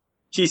 And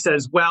he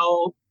says,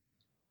 well,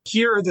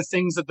 here are the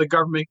things that the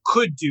government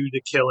could do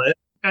to kill it.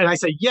 And I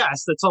say,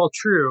 yes, that's all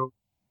true.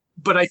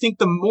 But I think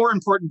the more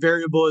important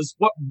variable is,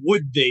 what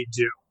would they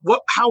do?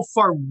 How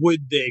far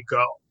would they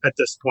go at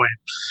this point?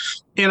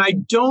 And I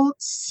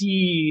don't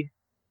see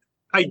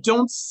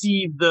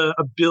the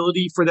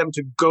ability for them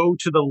to go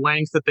to the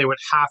length that they would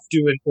have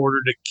to in order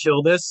to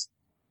kill this,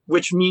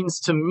 which means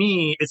to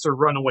me, it's a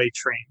runaway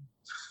train.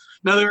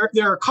 Now,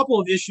 there are a couple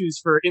of issues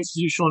for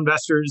institutional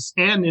investors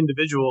and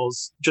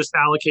individuals just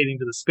allocating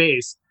to the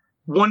space.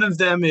 One of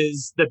them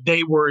is that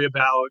they worry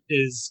about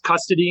is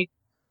custody.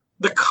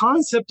 The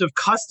concept of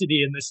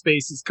custody in this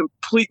space is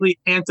completely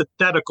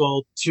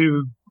antithetical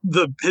to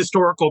the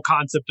historical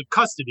concept of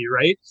custody,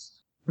 right?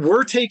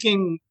 We're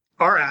taking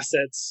our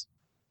assets,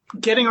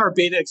 getting our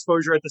beta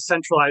exposure at the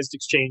centralized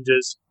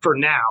exchanges for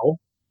now.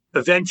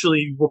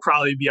 Eventually, we'll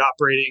probably be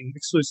operating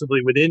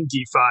exclusively within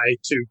DeFi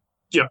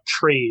to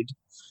trade.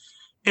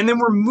 And then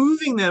we're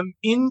moving them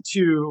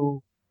into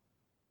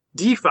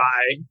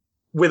DeFi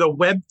with a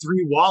Web3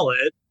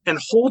 wallet and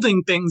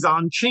holding things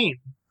on chain.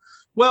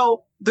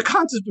 Well, the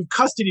concept of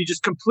custody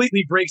just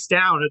completely breaks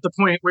down at the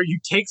point where you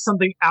take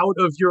something out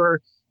of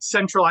your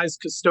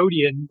centralized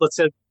custodian, let's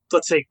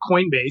say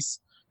Coinbase,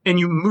 and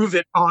you move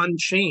it on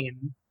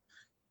chain.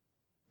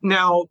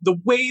 Now, the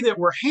way that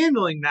we're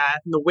handling that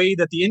and the way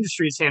that the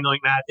industry is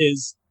handling that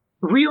is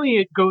really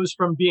it goes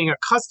from being a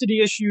custody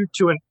issue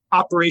to an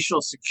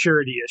operational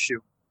security issue.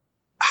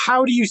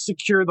 How do you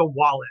secure the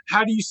wallet?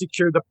 How do you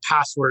secure the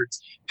passwords?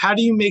 How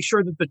do you make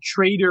sure that the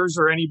traders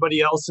or anybody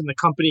else in the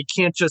company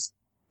can't just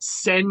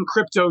send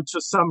crypto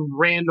to some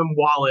random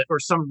wallet or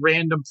some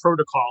random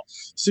protocol?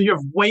 So you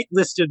have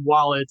whitelisted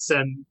wallets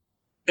and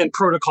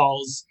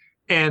protocols.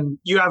 And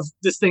you have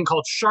this thing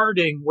called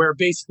sharding, where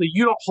basically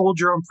you don't hold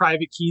your own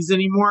private keys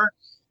anymore.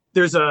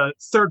 There's a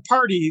third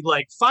party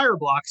like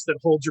Fireblocks that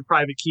holds your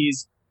private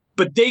keys,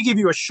 but they give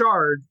you a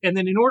shard. And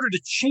then in order to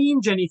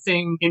change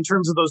anything in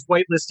terms of those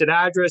whitelisted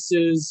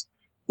addresses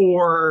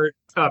or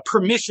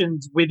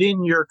permissions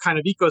within your kind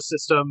of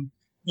ecosystem,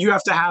 you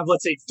have to have,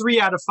 let's say, 3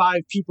 out of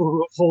 5 people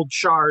who hold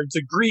shards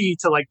agree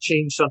to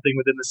change something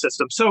within the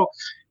system. So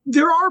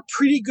there are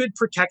pretty good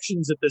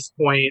protections at this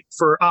point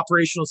for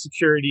operational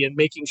security and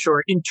making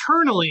sure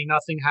internally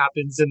nothing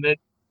happens and that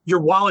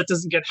your wallet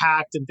doesn't get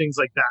hacked and things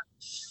like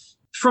that.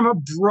 From a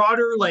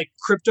broader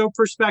crypto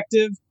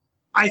perspective,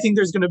 I think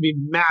there's going to be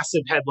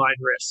massive headline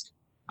risk.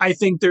 I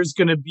think there's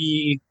going to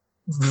be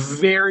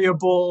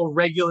variable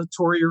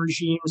regulatory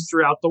regimes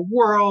throughout the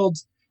world.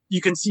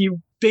 You can see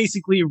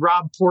basically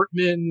Rob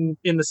Portman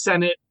in the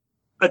Senate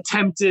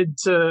attempted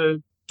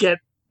to get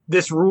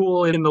this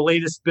rule in the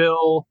latest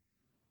bill.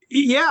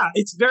 Yeah,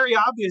 it's very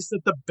obvious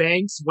that the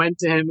banks went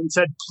to him and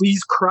said,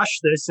 please crush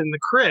this in the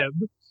crib.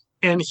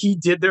 And he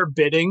did their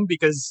bidding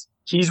because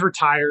he's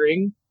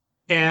retiring.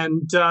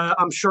 And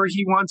I'm sure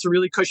he wants a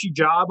really cushy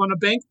job on a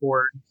bank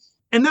board.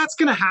 And that's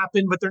going to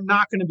happen, but they're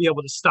not going to be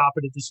able to stop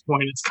it at this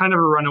point. It's kind of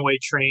a runaway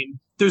train.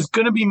 There's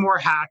going to be more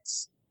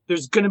hacks.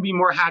 There's going to be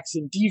more hacks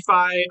in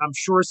DeFi. I'm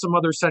sure some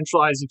other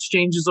centralized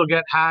exchanges will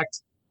get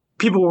hacked.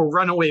 People will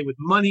run away with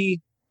money.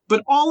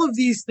 But all of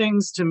these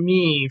things to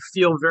me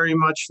feel very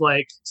much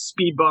like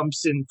speed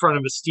bumps in front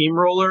of a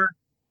steamroller,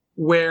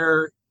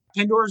 where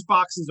Pandora's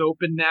box is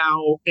open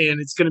now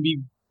and it's going to be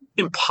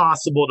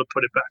impossible to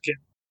put it back in.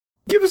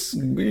 Give us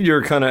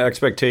your kind of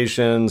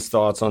expectations,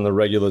 thoughts on the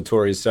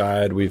regulatory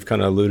side. We've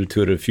kind of alluded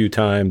to it a few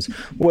times.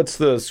 What's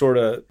the sort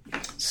of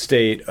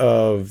state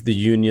of the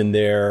union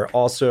there?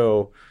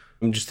 Also,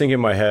 I'm just thinking in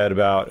my head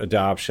about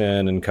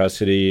adoption and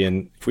custody.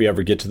 And if we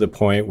ever get to the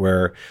point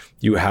where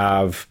you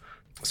have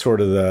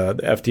sort of the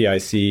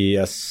FDIC,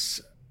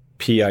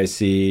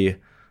 SPIC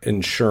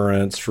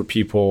insurance for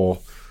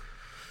people,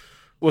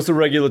 what's the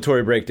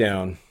regulatory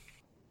breakdown?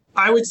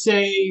 I would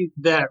say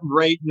that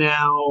right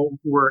now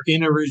we're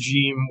in a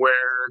regime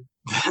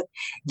where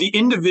the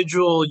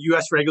individual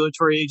U.S.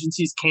 regulatory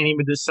agencies can't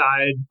even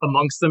decide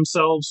amongst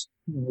themselves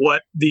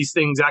what these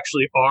things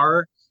actually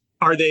are.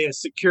 Are they a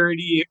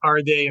security?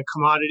 Are they a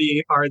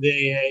commodity? Are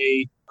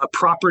they a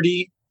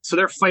property? So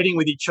they're fighting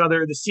with each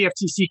other. The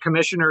CFTC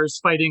commissioner is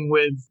fighting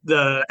with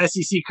the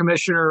SEC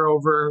commissioner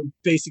over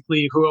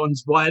basically who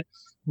owns what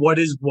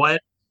is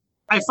what.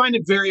 I find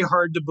it very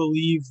hard to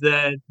believe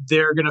that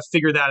they're going to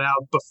figure that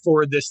out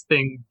before this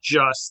thing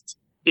just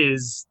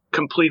is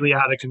completely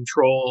out of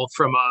control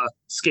from a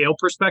scale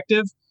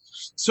perspective.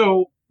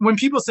 So when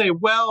people say,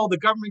 well, the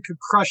government could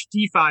crush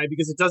DeFi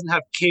because it doesn't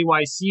have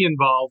KYC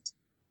involved.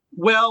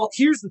 Well,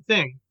 here's the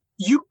thing.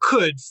 You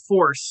could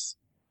force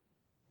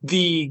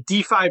the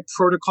DeFi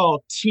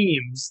protocol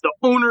teams, the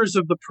owners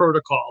of the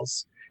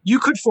protocols, you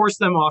could force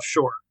them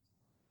offshore.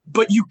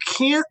 But you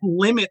can't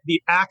limit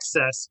the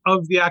access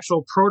of the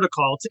actual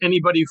protocol to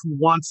anybody who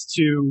wants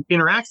to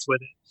interact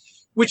with it,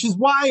 which is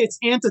why it's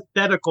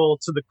antithetical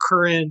to the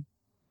current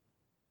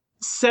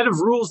set of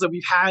rules that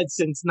we've had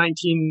since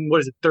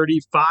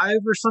 35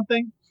 or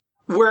something.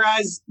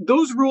 Whereas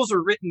those rules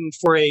are written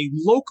for a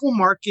local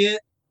market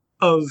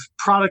of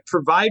product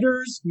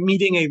providers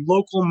meeting a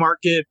local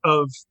market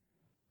of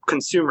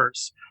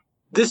consumers.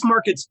 This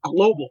market's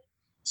global.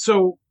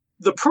 So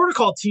the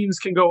protocol teams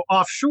can go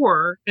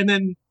offshore and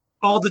then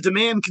all the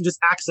demand can just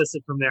access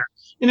it from there.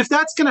 And if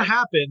that's going to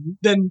happen,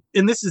 then,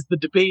 and this is the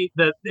debate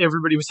that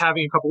everybody was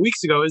having a couple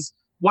weeks ago, is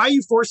why are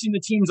you forcing the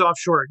teams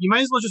offshore? You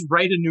might as well just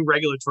write a new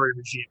regulatory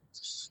regime.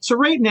 So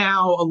right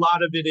now, a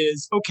lot of it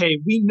is, okay,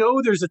 we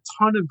know there's a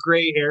ton of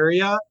gray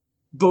area,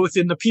 both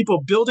in the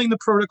people building the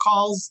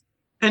protocols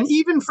and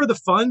even for the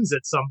funds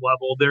at some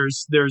level,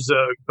 there's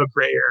a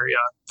gray area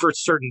for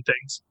certain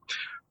things.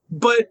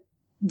 But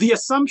the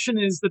assumption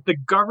is that the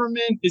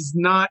government is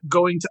not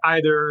going to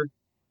either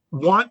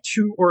want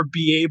to or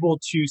be able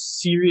to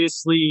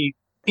seriously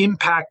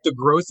impact the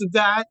growth of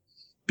that,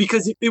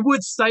 because it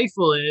would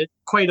stifle it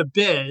quite a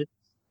bit.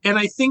 And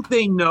I think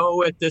they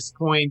know at this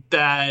point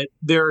that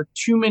there are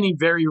too many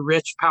very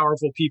rich,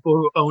 powerful people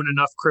who own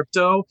enough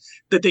crypto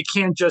that they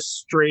can't just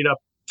straight up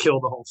kill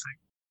the whole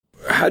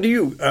thing. How do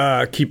you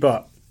keep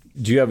up?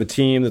 Do you have a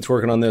team that's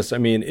working on this? I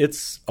mean,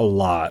 it's a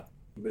lot.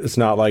 It's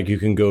not like you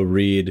can go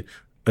read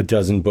a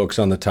dozen books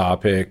on the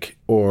topic,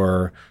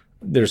 or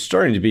there's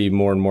starting to be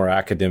more and more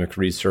academic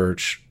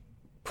research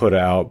put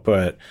out,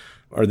 but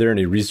are there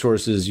any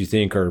resources you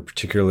think are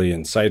particularly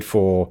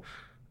insightful?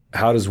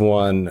 How does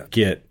one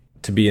get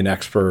to be an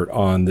expert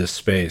on this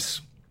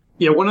space?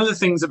 Yeah, one of the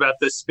things about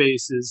this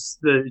space is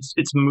that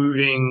it's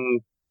moving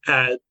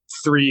at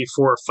 3,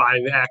 4,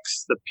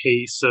 5x the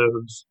pace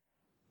of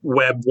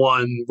Web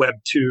 1, Web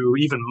 2,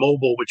 even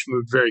mobile, which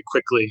moved very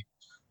quickly.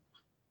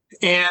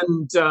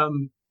 And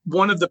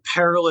one of the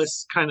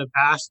perilous kind of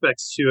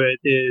aspects to it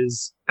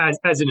is,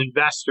 as an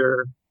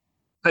investor,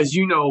 as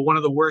you know, one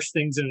of the worst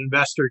things an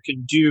investor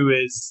can do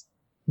is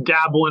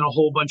dabble in a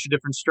whole bunch of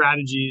different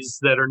strategies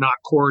that are not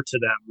core to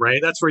them, right?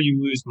 That's where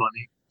you lose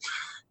money.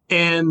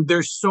 And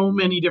there's so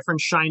many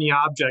different shiny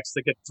objects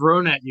that get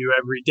thrown at you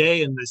every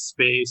day in this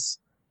space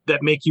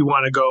that make you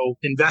want to go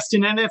invest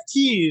in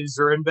NFTs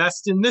or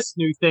invest in this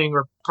new thing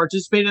or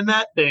participate in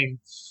that thing.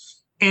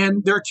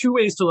 And there are two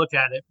ways to look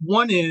at it.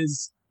 One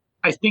is,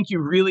 I think you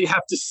really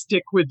have to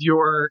stick with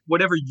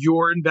whatever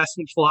your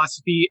investment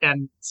philosophy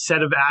and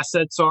set of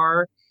assets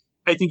are.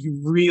 I think you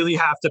really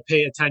have to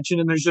pay attention.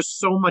 And there's just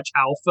so much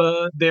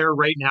alpha there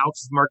right now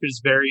because the market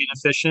is very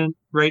inefficient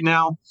right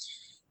now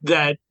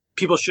that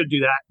people should do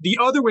that. The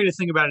other way to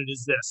think about it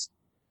is this,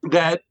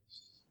 that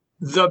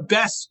the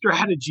best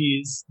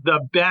strategies, the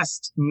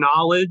best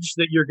knowledge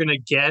that you're going to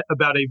get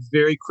about a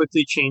very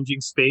quickly changing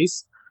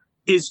space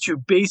is to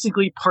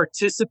basically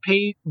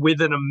participate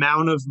with an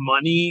amount of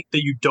money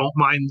that you don't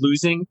mind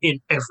losing in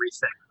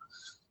everything.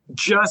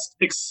 Just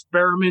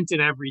experiment in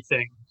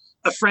everything.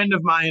 A friend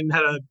of mine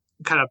had a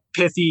kind of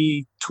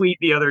pithy tweet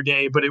the other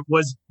day, but it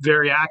was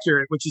very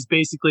accurate, which is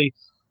basically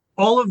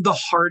all of the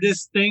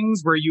hardest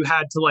things where you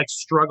had to like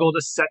struggle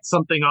to set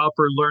something up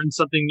or learn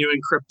something new in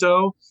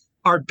crypto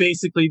are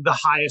basically the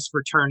highest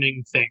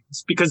returning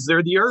things because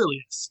they're the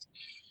earliest.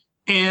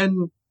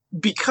 And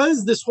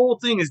because this whole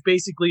thing is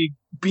basically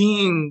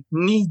being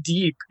knee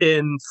deep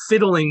in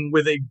fiddling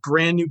with a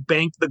brand new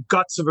bank, the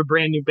guts of a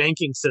brand new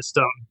banking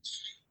system,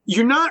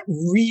 you're not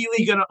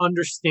really going to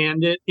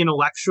understand it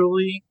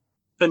intellectually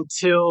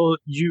until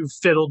you've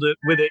fiddled it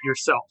with it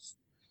yourself.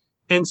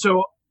 And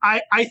so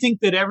I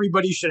think that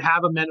everybody should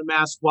have a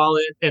MetaMask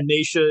wallet and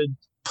they should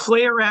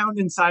play around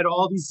inside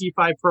all these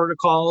DeFi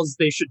protocols.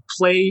 They should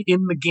play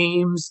in the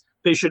games.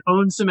 They should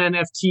own some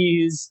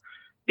NFTs.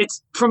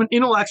 It's from an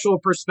intellectual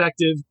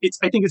perspective,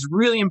 I think it's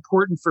really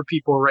important for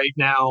people right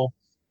now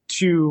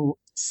to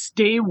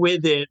stay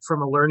with it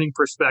from a learning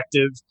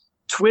perspective.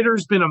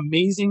 Twitter's been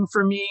amazing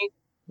for me.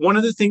 One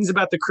of the things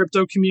about the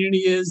crypto community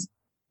is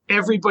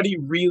everybody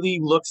really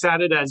looks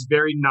at it as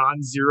very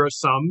non-zero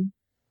sum.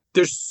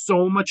 There's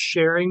so much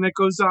sharing that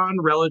goes on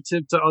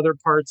relative to other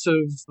parts of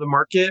the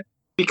market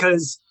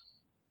because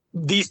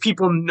these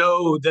people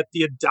know that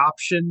the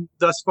adoption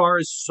thus far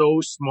is so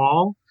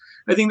small.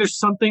 I think there's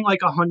something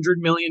like 100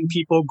 million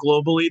people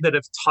globally that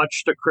have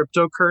touched a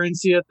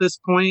cryptocurrency at this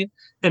point,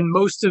 and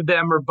most of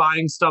them are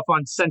buying stuff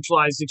on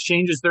centralized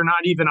exchanges. They're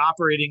not even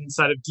operating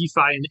inside of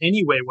DeFi in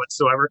any way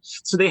whatsoever.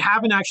 So they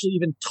haven't actually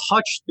even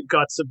touched the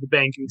guts of the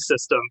banking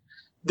system.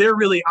 They're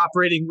really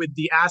operating with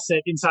the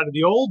asset inside of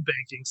the old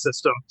banking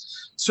system.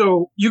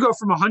 So you go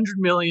from 100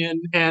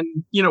 million and,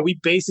 we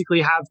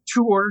basically have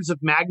 2 orders of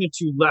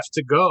magnitude left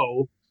to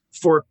go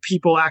for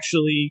people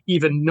actually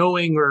even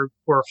knowing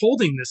or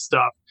holding this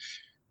stuff.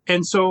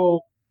 And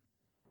so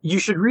you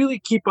should really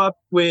keep up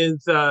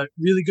with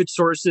really good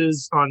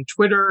sources on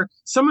Twitter.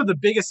 Some of the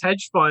biggest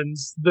hedge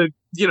funds, the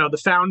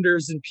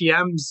founders and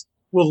PMs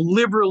will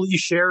liberally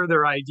share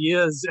their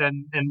ideas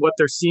and what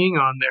they're seeing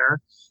on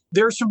there.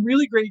 There are some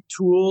really great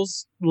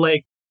tools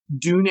like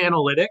Dune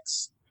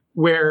Analytics,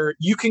 where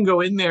you can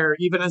go in there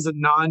even as a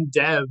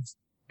non-dev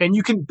and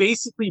you can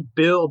basically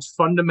build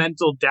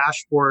fundamental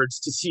dashboards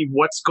to see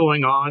what's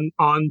going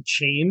on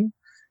chain,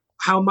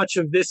 how much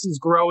of this is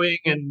growing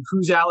and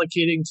who's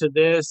allocating to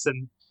this.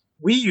 And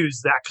we use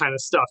that kind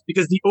of stuff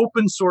because the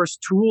open source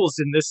tools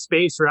in this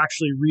space are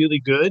actually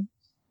really good.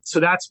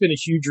 So that's been a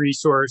huge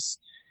resource.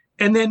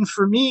 And then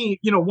for me,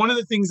 one of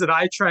the things that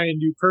I try and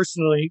do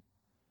personally,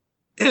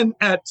 and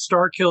at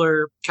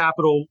Starkiller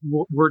Capital,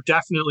 we're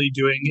definitely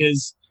doing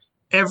is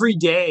every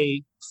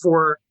day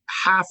for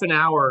half an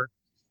hour,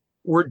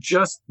 we're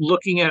just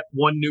looking at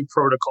one new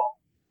protocol,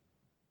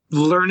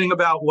 learning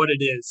about what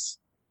it is,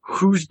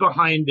 who's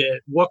behind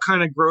it, what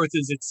kind of growth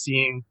is it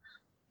seeing,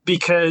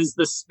 because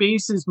the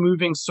space is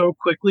moving so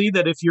quickly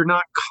that if you're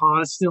not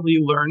constantly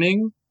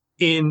learning,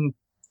 in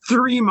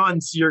 3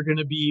 months, you're going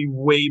to be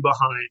way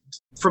behind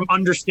from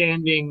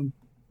understanding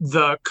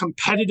the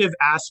competitive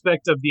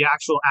aspect of the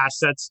actual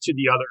assets to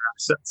the other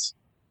assets.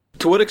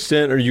 To what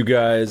extent are you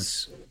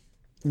guys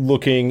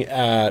looking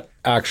at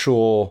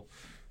actual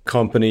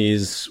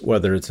companies,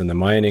 whether it's in the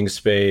mining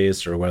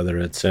space or whether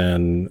it's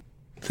in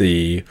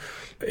the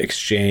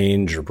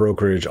exchange or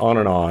brokerage,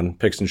 on,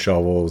 picks and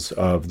shovels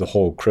of the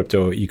whole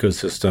crypto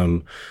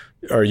ecosystem?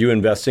 Are you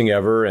investing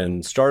ever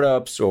in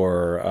startups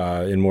or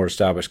in more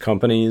established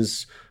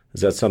companies?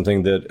 Is that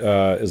something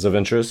that is of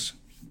interest?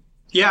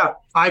 Yeah,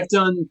 I've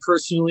done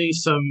personally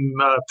some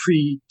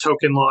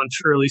pre-token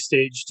launch early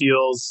stage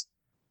deals.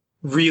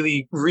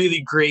 Really,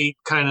 really great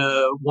kind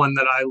of one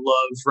that I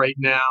love right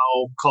now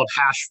called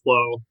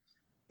Hashflow.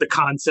 The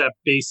concept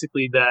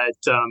basically that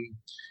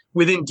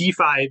within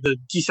DeFi, the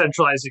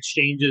decentralized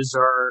exchanges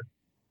are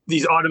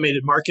these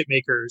automated market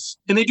makers.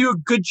 And they do a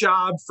good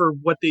job for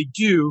what they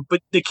do,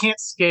 but they can't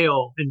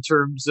scale in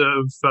terms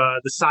of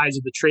the size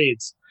of the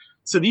trades.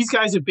 So these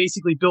guys have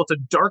basically built a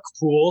dark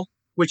pool,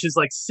 which is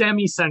like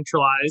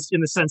semi-centralized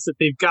in the sense that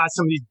they've got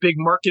some of these big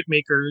market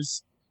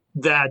makers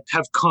that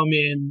have come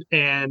in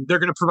and they're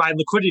going to provide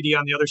liquidity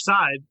on the other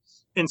side.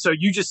 And so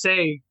you just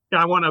say,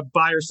 I want to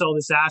buy or sell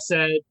this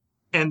asset,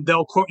 and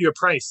they'll quote you a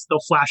price.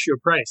 They'll flash you a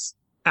price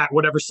at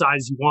whatever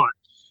size you want.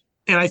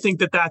 And I think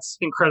that that's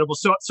incredible.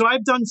 So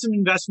I've done some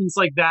investments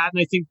like that.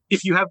 And I think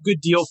if you have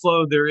good deal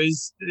flow, there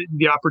is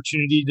the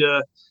opportunity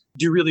to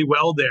do really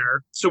well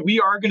there. So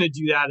we are going to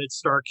do that at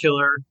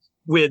Starkiller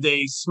with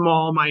a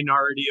small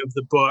minority of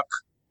the book.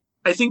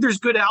 I think there's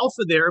good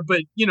alpha there,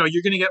 but you're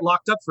going to get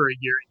locked up for a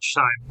year each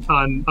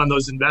time on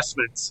those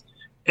investments.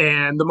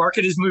 And the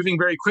market is moving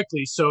very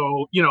quickly.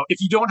 So,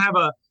 if you don't have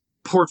a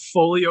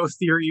portfolio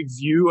theory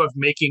view of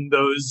making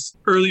those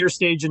earlier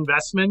stage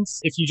investments,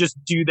 if you just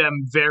do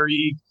them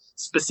very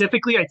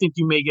specifically, I think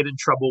you may get in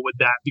trouble with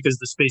that because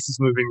the space is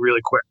moving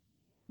really quick.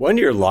 1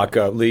 year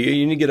lockup, Leigh,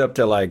 you need to get up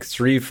to like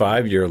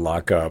 3-5 year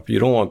lockup. You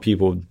don't want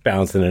people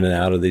bouncing in and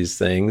out of these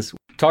things.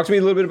 Talk to me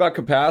a little bit about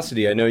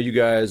capacity. I know you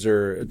guys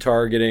are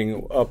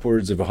targeting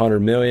upwards of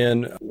 100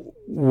 million.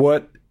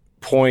 What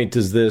point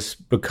does this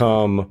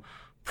become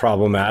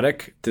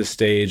problematic at this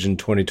stage in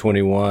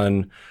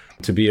 2021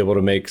 to be able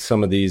to make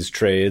some of these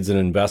trades and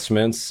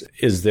investments?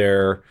 Is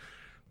there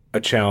a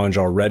challenge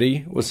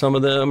already with some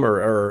of them,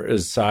 or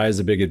is size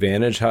a big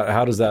advantage?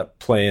 How does that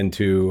play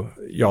into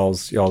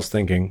y'all's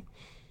thinking?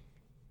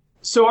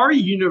 So our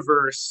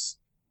universe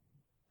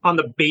on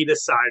the beta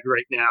side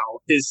right now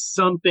is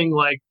something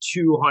like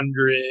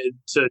 200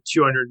 to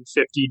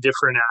 250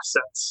 different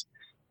assets.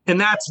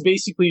 And that's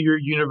basically your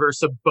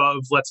universe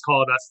above, let's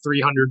call it a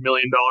 $300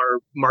 million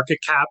market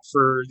cap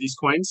for these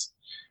coins.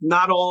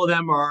 Not all of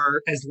them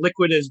are as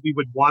liquid as we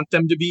would want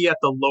them to be at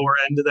the lower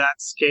end of that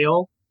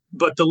scale,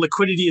 but the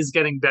liquidity is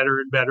getting better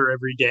and better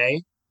every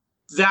day.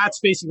 That's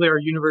basically our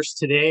universe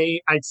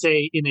today. I'd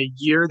say in a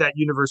year, that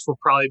universe will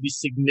probably be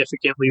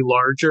significantly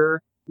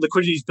larger.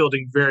 Liquidity is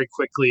building very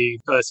quickly,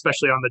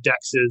 especially on the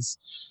DEXs.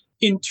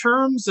 In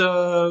terms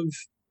of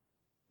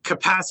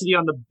capacity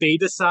on the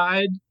beta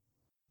side,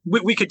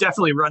 we could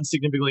definitely run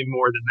significantly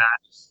more than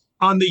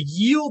that. On the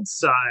yield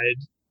side,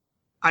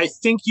 I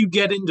think you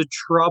get into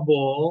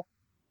trouble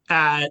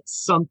at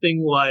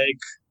something like,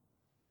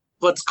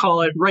 let's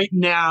call it right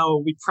now,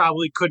 we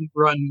probably couldn't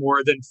run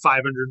more than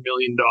 $500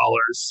 million,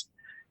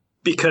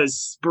 because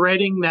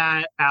spreading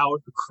that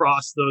out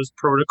across those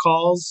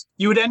protocols,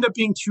 you would end up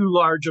being too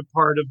large a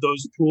part of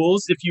those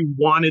pools if you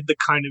wanted the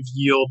kind of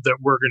yield that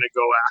we're going to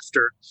go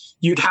after.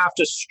 You'd have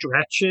to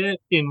stretch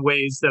it in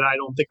ways that I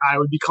don't think I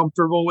would be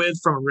comfortable with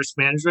from a risk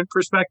management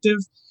perspective.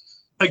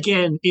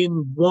 Again,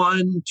 in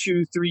 1,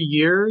 2, 3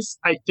 years,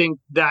 I think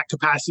that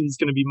capacity is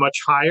going to be much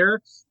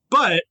higher.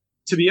 But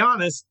to be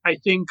honest, I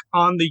think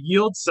on the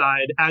yield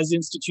side, as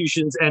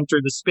institutions enter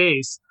the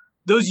space,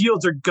 those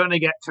yields are going to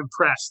get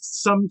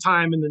compressed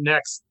sometime in the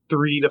next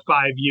 3 to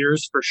 5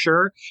 years for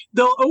sure.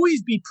 They'll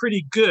always be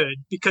pretty good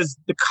because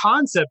the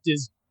concept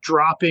is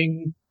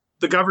dropping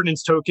the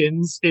governance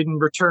tokens in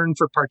return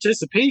for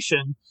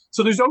participation.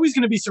 So there's always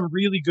going to be some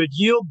really good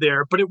yield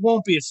there, but it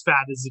won't be as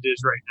fat as it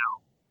is right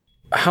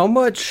now. How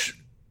much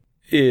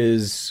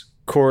is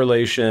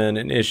correlation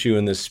an issue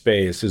in this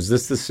space? Is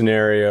this the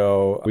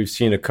scenario? We've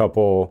seen a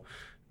couple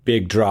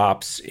big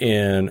drops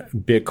in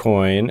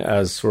Bitcoin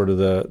as sort of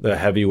the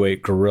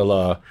heavyweight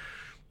gorilla.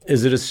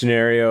 Is it a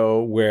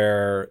scenario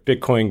where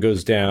Bitcoin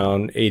goes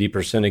down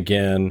 80%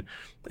 again?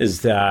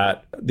 Is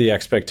that the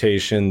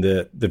expectation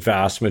that the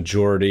vast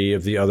majority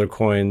of the other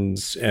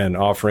coins and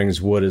offerings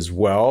would as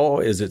well?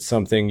 Is it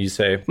something you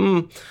say,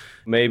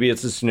 maybe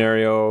it's a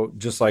scenario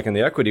just like in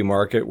the equity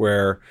market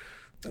where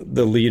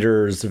the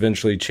leaders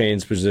eventually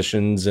change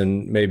positions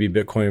and maybe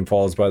Bitcoin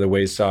falls by the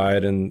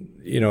wayside and,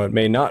 it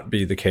may not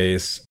be the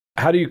case.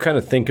 How do you kind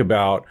of think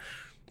about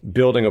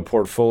building a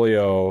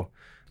portfolio,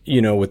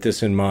 with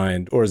this in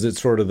mind? Or is it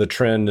sort of the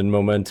trend and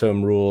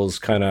momentum rules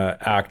kind of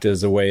act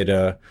as a way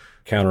to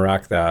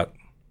counteract that?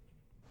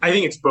 I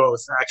think it's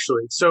both,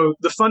 actually. So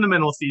the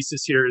fundamental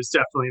thesis here is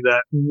definitely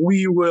that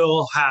we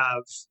will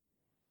have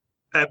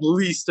at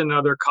least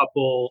another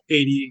couple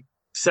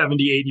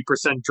 70,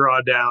 80%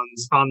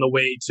 drawdowns on the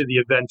way to the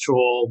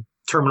eventual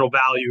terminal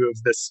value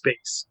of this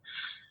space,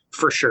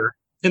 for sure.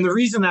 And the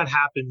reason that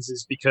happens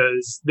is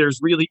because there's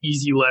really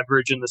easy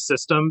leverage in the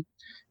system.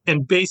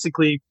 And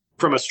basically,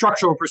 from a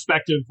structural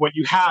perspective, what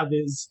you have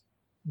is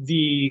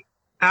the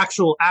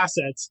actual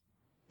assets,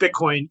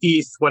 Bitcoin,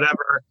 ETH,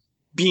 whatever,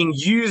 being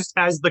used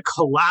as the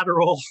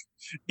collateral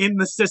in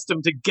the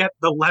system to get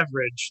the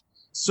leverage.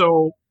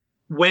 So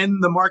when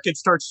the market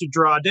starts to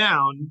draw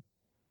down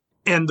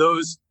and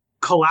those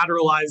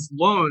collateralized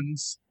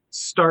loans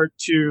start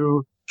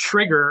to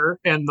trigger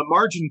and the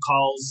margin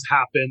calls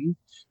happen,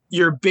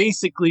 you're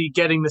basically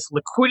getting this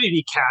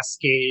liquidity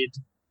cascade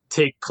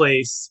take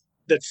place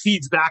that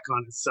feeds back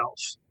on itself.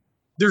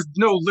 There's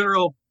no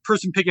literal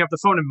person picking up the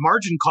phone and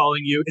margin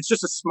calling you. It's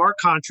just a smart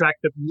contract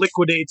that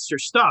liquidates your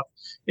stuff.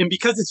 And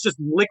because it's just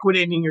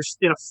liquidating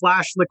in a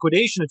flash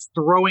liquidation, it's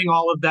throwing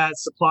all of that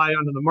supply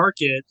onto the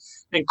market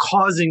and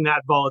causing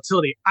that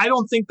volatility. I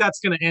don't think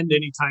that's going to end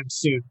anytime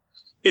soon.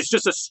 It's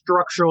just a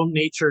structural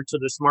nature to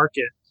this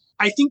market.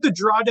 I think the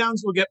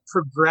drawdowns will get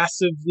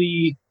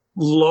progressively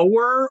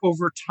lower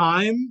over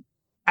time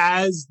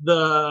as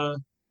the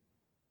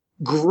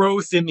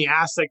growth in the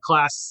asset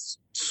class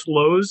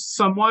slows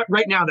somewhat.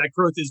 Right now, that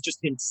growth is just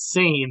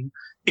insane.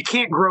 It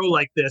can't grow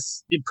like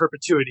this in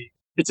perpetuity.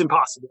 It's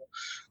impossible.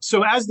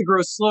 So as the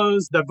growth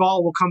slows, the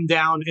vol will come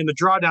down and the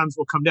drawdowns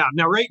will come down.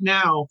 Now, right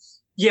now,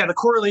 the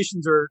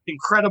correlations are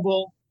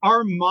incredible.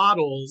 Our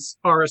models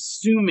are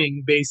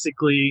assuming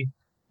basically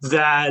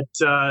that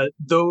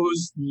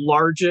those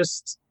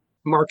largest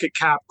market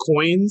cap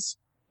coins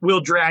will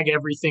drag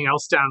everything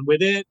else down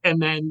with it.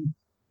 And then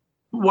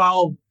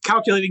while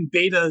calculating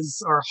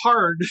betas are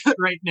hard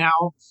right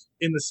now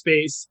in the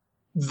space,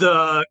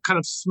 the kind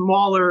of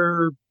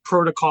smaller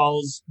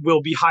protocols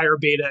will be higher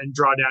beta and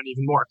draw down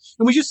even more.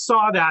 And we just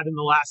saw that in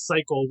the last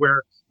cycle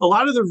where a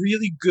lot of the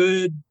really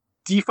good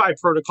DeFi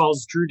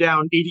protocols drew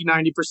down 80,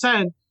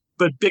 90%,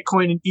 but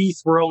Bitcoin and ETH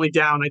were only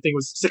down, I think it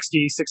was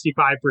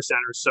 65%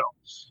 or so.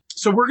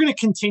 So we're going to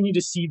continue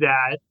to see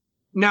that.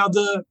 Now,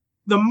 the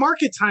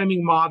market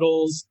timing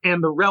models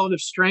and the relative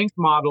strength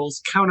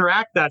models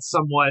counteract that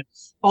somewhat.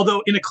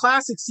 Although in a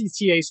classic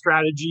CTA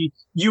strategy,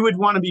 you would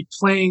want to be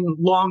playing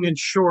long and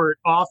short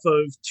off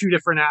of two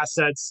different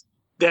assets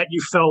that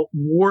you felt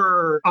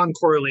were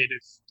uncorrelated.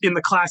 In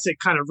the classic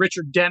kind of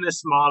Richard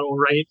Dennis model,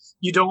 right?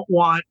 You don't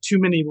want too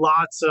many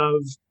lots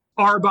of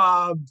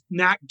RBOB,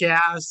 nat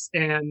gas,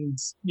 and,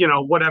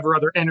 whatever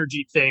other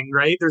energy thing,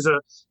 right? There's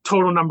a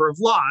total number of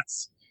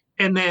lots.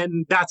 And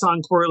then that's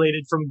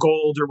uncorrelated from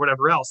gold or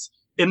whatever else.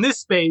 In this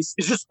space,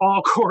 it's just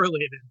all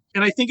correlated.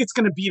 And I think it's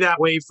going to be that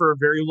way for a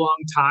very long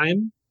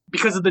time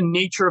because of the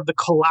nature of the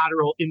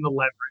collateral in the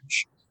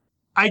leverage.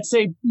 I'd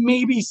say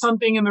maybe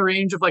something in the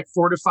range of like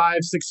 4 to 5,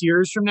 6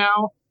 years from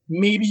now,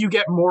 maybe you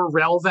get more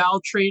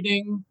rel-val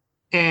trading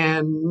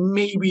and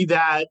maybe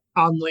that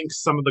unlinks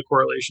some of the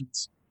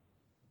correlations.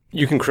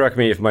 You can correct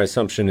me if my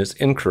assumption is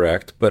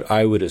incorrect, but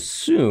I would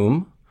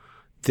assume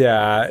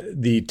that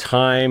the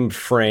time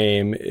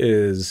frame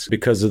is,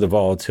 because of the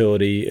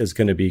volatility, is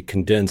going to be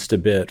condensed a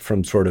bit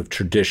from sort of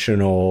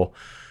traditional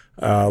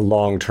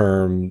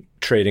long-term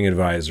trading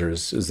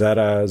advisors. Is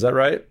that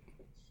right?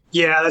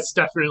 Yeah, that's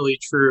definitely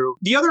true.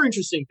 The other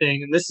interesting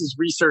thing, and this is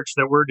research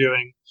that we're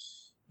doing,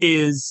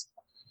 is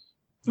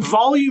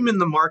volume in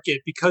the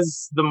market,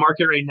 because the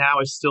market right now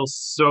is still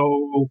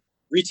so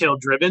retail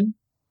driven.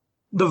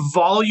 The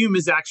volume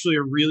is actually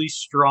a really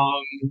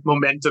strong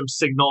momentum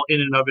signal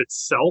in and of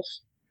itself.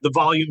 The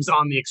volumes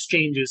on the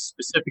exchanges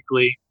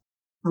specifically.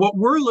 What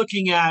we're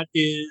looking at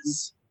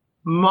is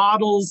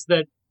models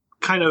that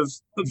kind of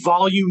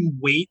volume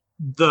weight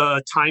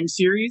the time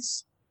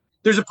series.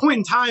 There's a point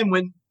in time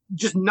when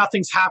just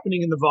nothing's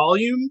happening in the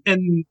volume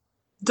and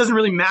it doesn't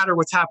really matter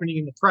what's happening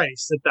in the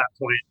price at that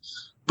point.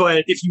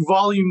 But if you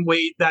volume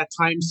weight that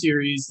time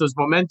series, those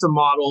momentum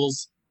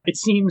models, it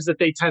seems that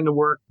they tend to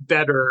work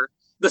better.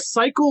 The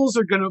cycles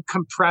are going to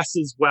compress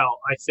as well,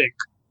 I think.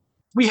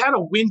 We had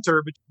a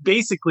winter, but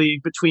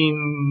basically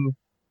between,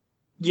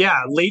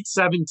 late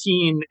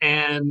 17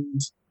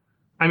 and,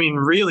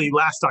 really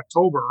last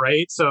October,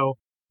 right? So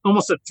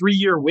almost a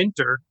 3-year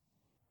winter.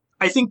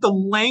 I think the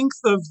length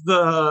of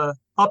the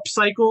up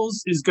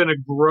cycles is going to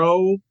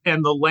grow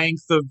and the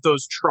length of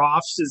those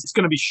troughs is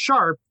going to be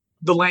sharp.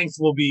 The length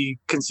will be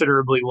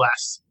considerably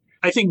less.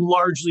 I think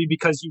largely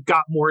because you've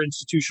got more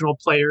institutional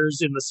players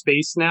in the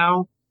space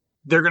now.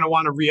 They're going to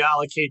want to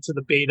reallocate to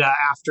the beta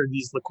after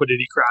these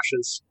liquidity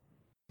crashes.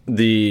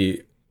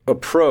 The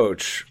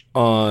approach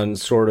on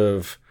sort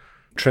of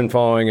trend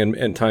following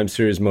and time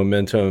series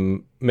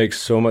momentum makes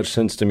so much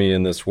sense to me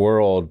in this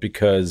world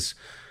because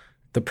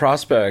the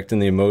prospect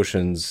and the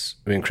emotions,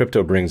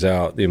 crypto brings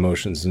out the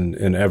emotions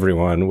in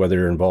everyone, whether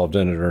you're involved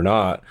in it or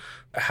not.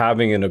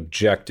 Having an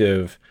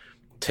objective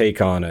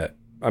take on it.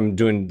 I'm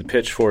doing the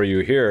pitch for you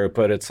here,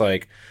 but it's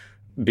like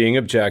being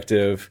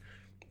objective,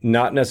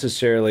 not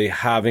necessarily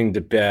having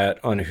to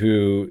bet on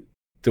who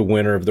the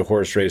winner of the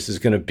horse race is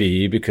going to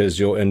be, because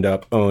you'll end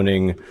up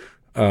owning,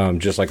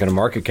 just like in a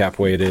market cap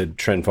weighted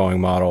trend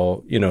following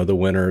model, the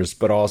winners,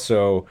 but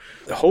also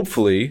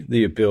hopefully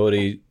the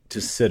ability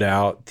to sit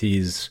out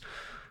these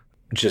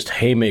just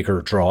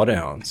haymaker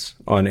drawdowns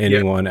on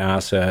any one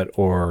asset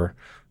or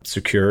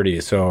security.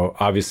 So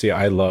obviously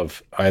I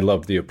love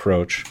the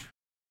approach.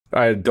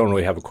 I don't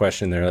really have a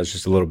question there. That's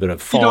just a little bit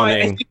of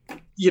fawning. I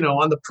think,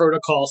 on the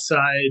protocol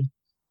side,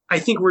 I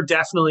think we're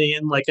definitely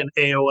in like an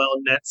AOL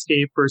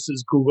Netscape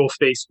versus Google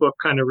Facebook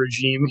kind of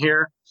regime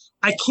here.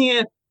 I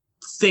can't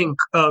think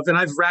of, and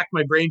I've racked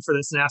my brain for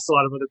this and asked a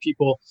lot of other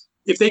people,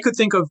 if they could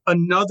think of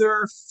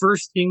another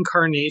first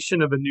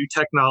incarnation of a new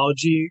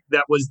technology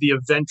that was the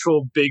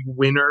eventual big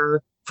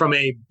winner from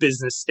a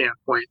business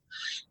standpoint.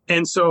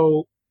 And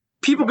so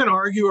people can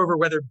argue over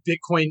whether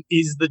Bitcoin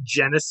is the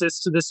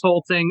genesis to this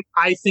whole thing.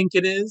 I think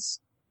it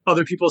is.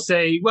 Other people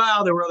say,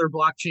 well, there were other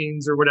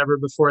blockchains or whatever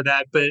before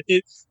that, but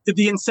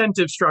the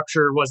incentive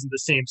structure wasn't the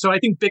same. So I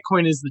think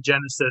Bitcoin is the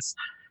genesis.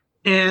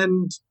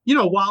 And,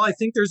 while I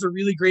think there's a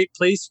really great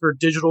place for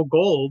digital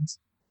gold,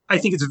 I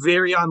think it's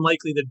very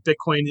unlikely that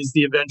Bitcoin is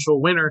the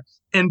eventual winner.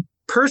 And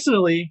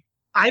personally,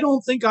 I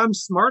don't think I'm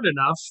smart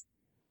enough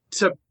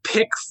to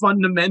pick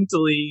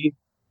fundamentally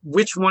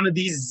which one of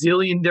these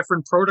zillion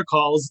different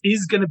protocols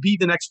is going to be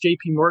the next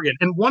JP Morgan.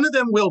 And one of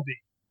them will be.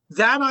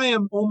 That I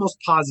am almost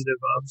positive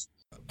of.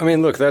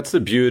 Look, that's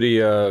the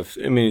beauty of,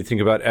 you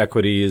think about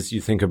equities,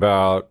 you think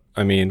about,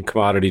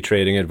 commodity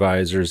trading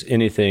advisors,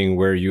 anything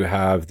where you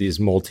have these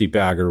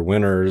multi-bagger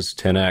winners,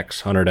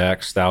 10x,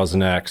 100x,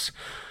 1000x,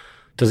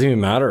 doesn't even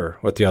matter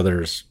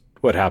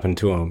what happened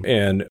to them.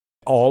 And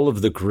all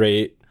of the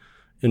great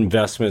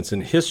investments in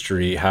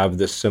history have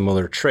this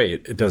similar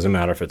trait. It doesn't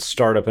matter if it's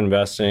startup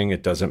investing.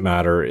 It doesn't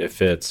matter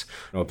if it's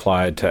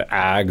applied to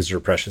ags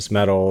or precious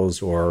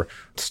metals or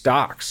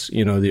stocks.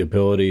 The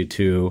ability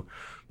to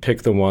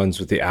pick the ones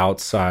with the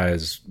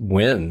outsized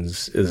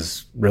wins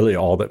is really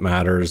all that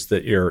matters,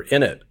 that you're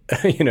in it,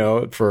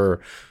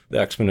 for the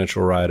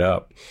exponential ride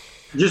up.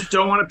 You just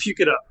don't want to puke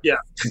it up. Yeah.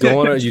 You don't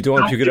want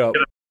to puke it up.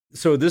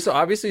 So this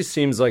obviously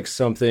seems like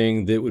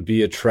something that would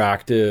be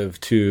attractive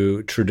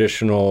to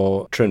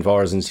traditional trend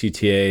followers and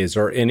CTAs.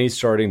 Are any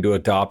starting to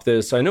adopt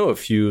this? I know a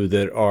few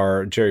that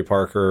are Jerry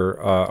Parker,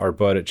 our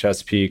bud at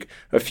Chesapeake,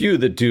 a few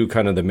that do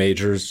kind of the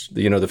majors,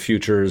 the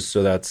futures.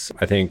 So that's,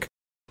 I think,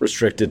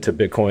 restricted to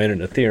Bitcoin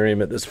and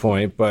Ethereum at this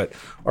point. But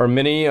are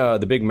many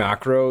the big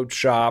macro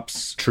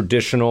shops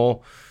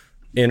traditional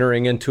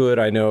entering into it?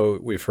 I know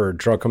we've heard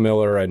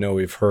Druckenmiller. I know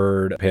we've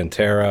heard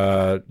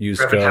Pantera,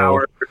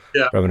 Yusko,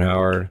 Reverend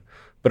Howard.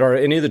 But are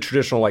any of the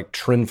traditional like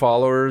trend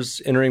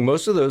followers entering?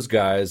 Most of those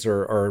guys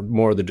are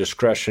more the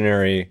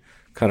discretionary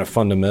kind of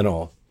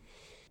fundamental.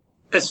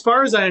 As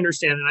far as I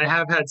understand, and I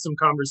have had some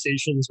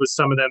conversations with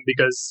some of them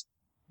because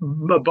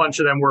a bunch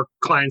of them were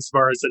clients of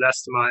ours at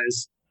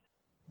Estimize.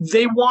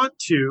 They want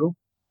to.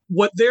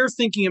 What they're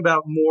thinking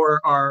about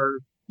more are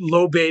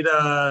low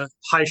beta,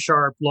 high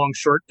sharp, long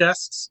short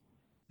desks.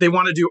 They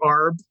want to do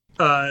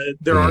ARB.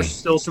 There are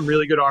still some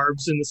really good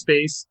ARBs in the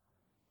space.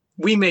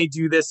 We may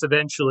do this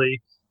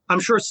eventually. I'm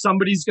sure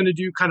somebody's going to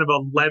do kind of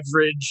a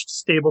leveraged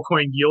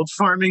stablecoin yield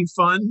farming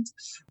fund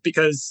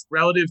because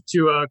relative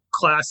to a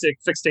classic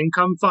fixed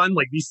income fund,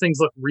 like these things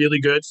look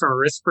really good from a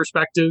risk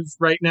perspective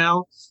right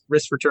now,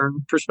 risk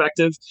return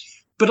perspective.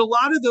 But a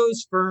lot of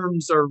those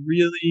firms are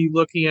really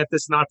looking at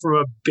this not from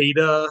a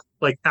beta,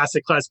 like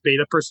asset class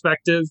beta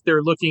perspective.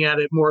 They're looking at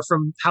it more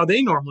from how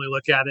they normally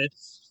look at it.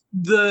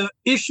 The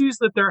issues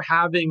that they're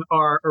having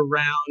are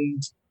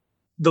around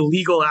the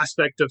legal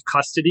aspect of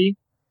custody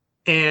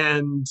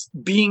and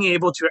being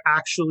able to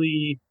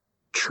actually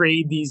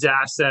trade these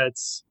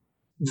assets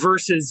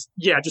versus,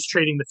 just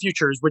trading the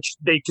futures, which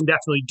they can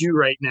definitely do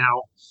right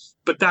now.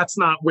 But that's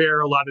not where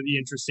a lot of the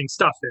interesting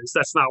stuff is.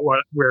 That's not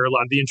where a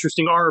lot of the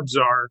interesting ARBs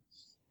are.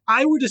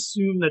 I would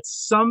assume that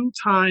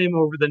sometime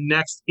over the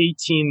next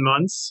 18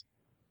 months,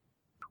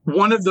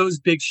 one of those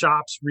big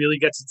shops really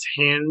gets its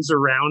hands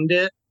around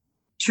it.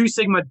 Two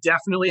Sigma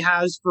definitely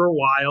has for a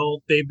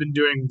while. They've been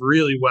doing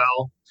really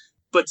well.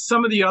 But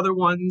some of the other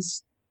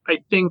ones, I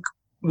think,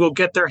 will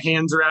get their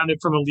hands around it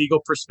from a legal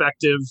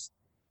perspective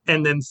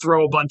and then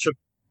throw a bunch of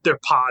their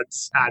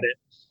pods at it.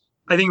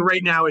 I think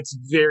right now it's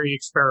very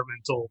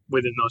experimental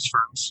within those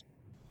firms.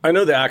 I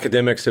know the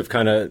academics have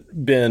kind of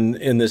been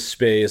in this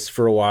space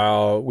for a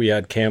while. We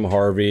had Cam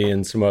Harvey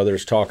and some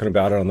others talking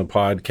about it on the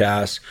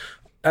podcast.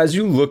 As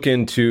you look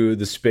into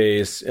the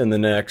space in the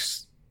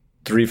next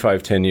 3,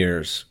 5, 10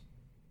 years,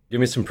 give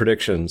me some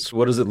predictions.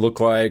 What does it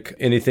look like?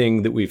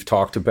 Anything that we've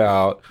talked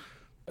about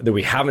that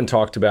we haven't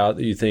talked about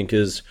that you think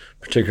is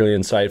particularly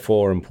insightful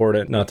or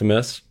important not to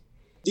miss?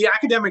 The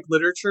academic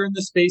literature in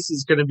this space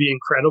is going to be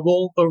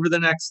incredible over the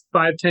next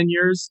 5, 10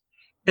 years.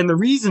 And the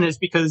reason is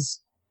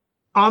because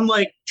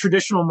unlike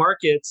traditional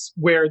markets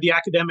where the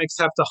academics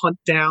have to hunt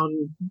down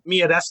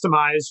me at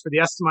Estimize for the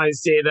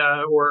Estimize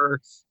data or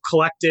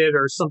collect it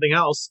or something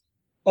else,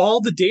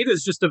 all the data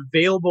is just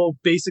available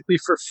basically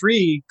for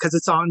free because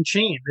it's on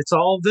chain. It's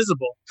all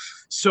visible.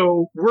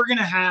 So we're going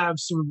to have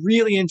some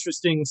really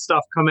interesting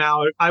stuff come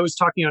out. I was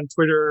talking on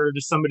Twitter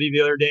to somebody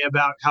the other day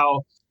about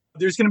how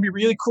there's going to be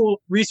really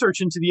cool research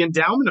into the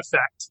endowment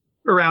effect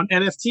around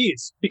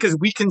NFTs because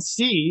we can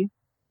see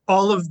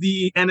all of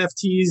the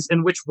NFTs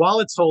and which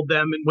wallets hold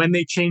them and when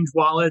they change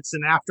wallets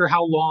and after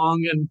how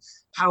long and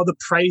how the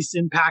price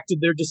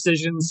impacted their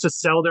decisions to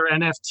sell their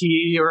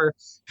NFT or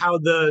how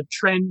the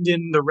trend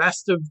in the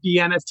rest of the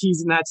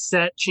NFTs in that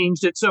set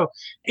changed it. So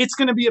it's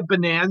going to be a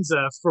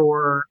bonanza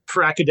for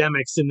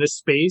academics in this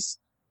space,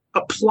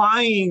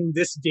 applying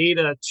this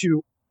data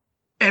to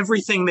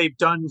everything they've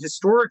done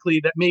historically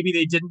that maybe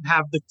they didn't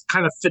have the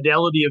kind of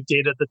fidelity of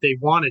data that they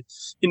wanted.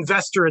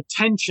 Investor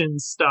attention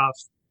stuff,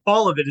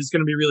 all of it is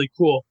going to be really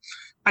cool.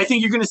 I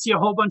think you're going to see a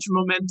whole bunch of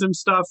momentum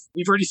stuff.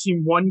 We've already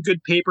seen one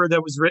good paper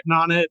that was written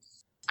on it.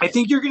 I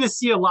think you're going to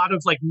see a lot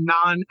of like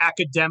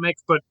non-academic,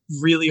 but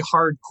really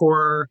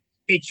hardcore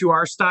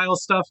AQR style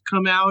stuff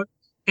come out.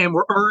 And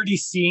we're already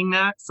seeing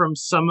that from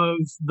some of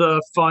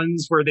the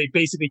funds where they've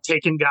basically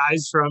taken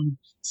guys from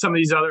some of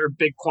these other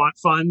big quant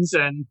funds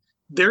and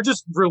they're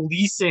just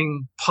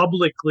releasing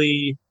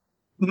publicly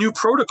new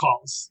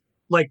protocols.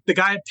 Like the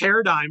guy at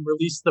Paradigm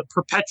released the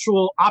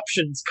perpetual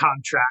options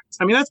contract.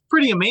 I mean, that's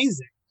pretty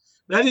amazing.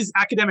 That is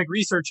academic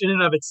research in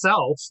and of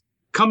itself,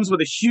 comes with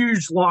a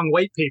huge long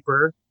white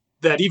paper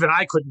that even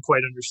I couldn't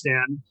quite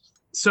understand.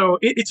 So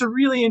it's a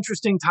really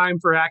interesting time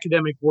for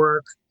academic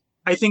work.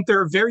 I think there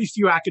are very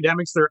few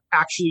academics that are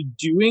actually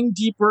doing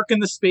deep work in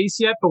the space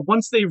yet. But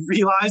once they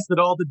realize that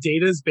all the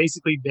data is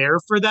basically there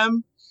for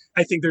them,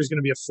 I think there's going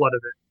to be a flood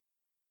of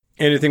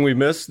it. Anything we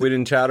missed, we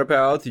didn't chat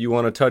about that you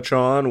want to touch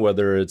on,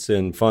 whether it's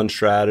in fund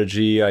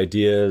strategy,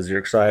 ideas you're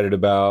excited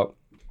about?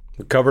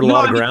 We covered a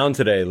lot of ground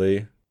today,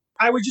 Leigh.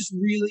 I would just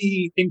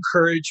really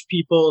encourage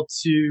people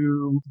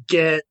to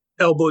get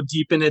elbow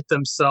deep in it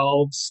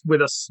themselves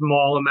with a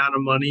small amount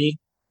of money,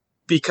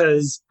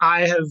 because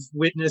I have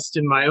witnessed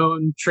in my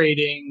own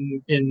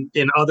trading, in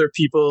other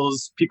people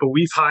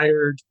we've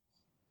hired,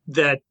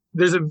 that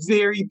there's a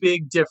very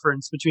big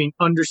difference between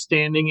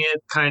understanding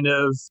it kind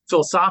of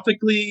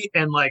philosophically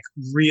and like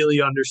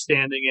really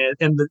understanding it.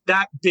 And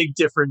that big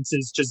difference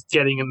is just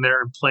getting in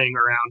there and playing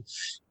around.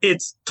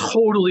 It's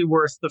totally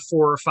worth the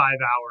 4 or 5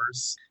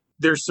 hours.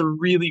 There's some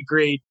really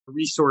great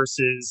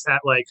resources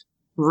at like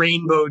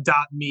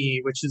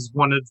rainbow.me, which is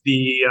one of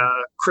the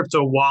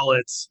crypto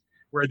wallets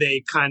where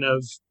they kind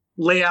of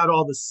lay out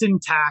all the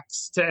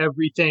syntax to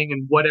everything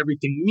and what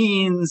everything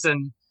means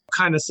and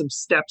kind of some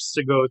steps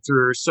to go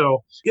through.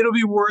 So it'll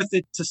be worth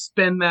it to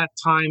spend that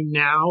time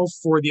now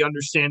for the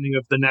understanding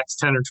of the next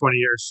 10 or 20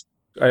 years.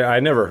 I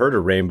never heard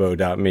of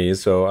rainbow.me,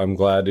 so I'm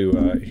glad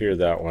to hear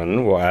that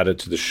one. We'll add it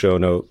to the show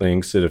note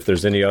links. And if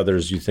there's any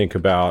others you think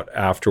about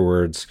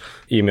afterwards,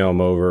 email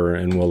them over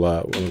and we'll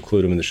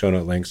include them in the show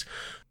note links.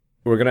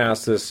 We're going to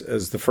ask this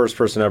as the first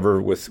person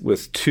ever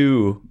with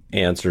 2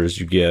 answers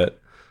you get.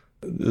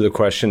 The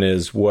question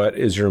is, what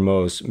is your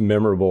most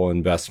memorable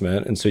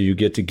investment? And so you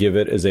get to give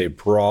it as a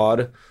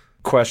broad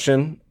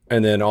question.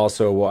 And then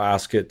also we'll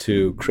ask it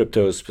to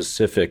crypto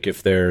specific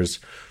if there's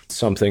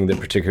something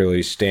that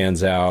particularly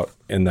stands out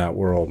in that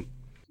world.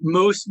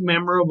 Most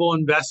memorable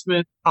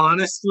investment,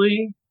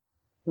 honestly,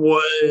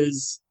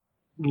 was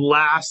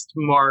last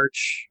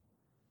March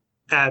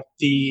at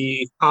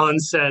the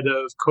onset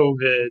of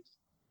COVID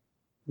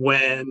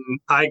when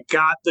I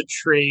got the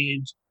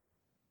trade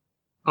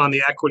on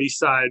the equity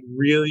side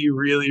really,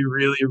 really,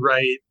 really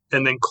right,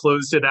 and then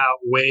closed it out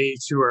way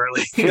too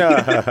early.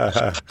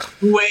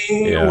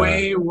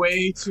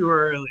 way too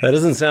early. That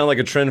doesn't sound like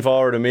a trend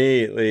follower to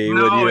me, Leigh.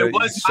 No, it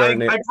was.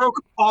 I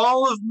broke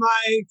all of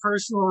my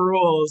personal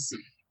rules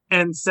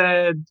and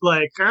said,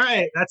 like, all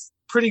right, that's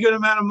a pretty good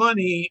amount of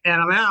money,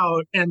 and I'm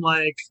out. And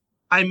like,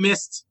 I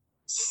missed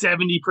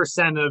 70%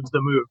 of the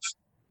move.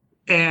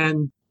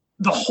 And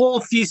the whole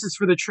thesis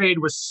for the trade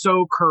was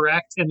so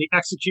correct and the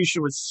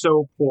execution was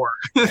so poor.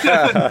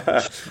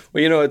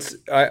 Well,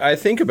 I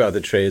think about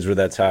the trades where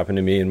that's happened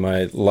to me in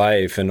my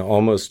life, and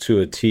almost to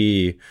a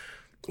T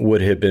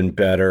would have been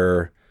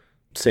better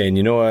saying,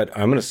 you know what,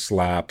 I'm going to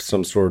slap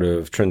some sort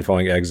of trend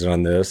following exit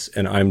on this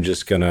and I'm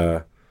just going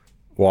to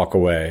walk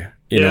away.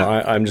 You know,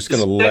 I'm just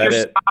going to let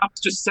it.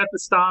 Just set the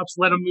stops,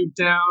 let them move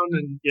down,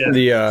 and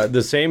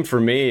The same for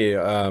me,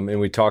 and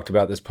we talked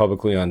about this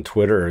publicly on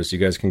Twitter, so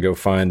you guys can go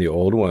find the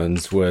old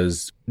ones.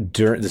 Was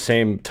during the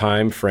same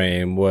time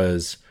frame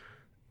was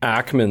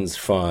Ackman's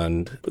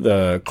fund,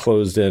 the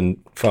closed-end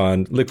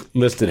fund,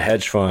 listed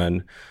hedge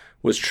fund,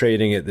 was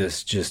trading at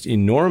this just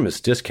enormous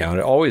discount.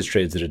 It always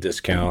trades at a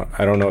discount.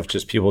 I don't know if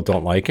just people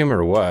don't like him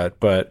or what,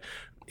 but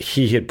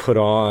he had put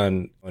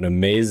on an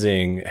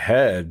amazing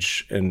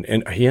hedge and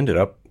he ended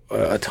up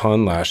a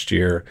ton last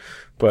year,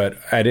 but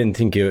I didn't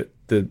think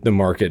the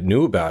market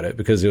knew about it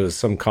because it was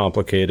some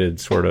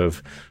complicated sort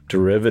of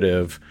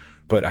derivative.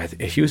 But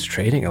he was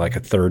trading at like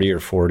a 30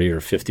 or 40 or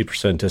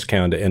 50%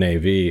 discount to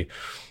NAV.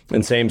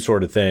 And same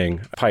sort of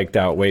thing, piked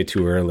out way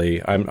too early.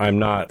 I'm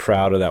not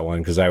proud of that one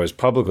because I was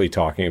publicly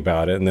talking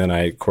about it. And then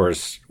I, of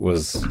course,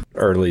 was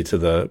early to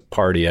the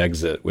party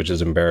exit, which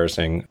is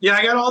embarrassing. Yeah,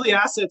 I got all the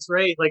assets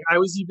right. Like I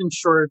was even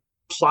short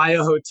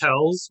Playa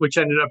Hotels, which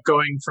ended up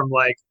going from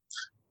like,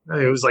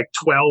 it was like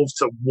 12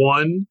 to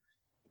 1.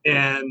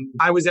 And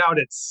I was out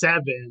at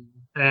 7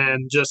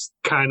 and just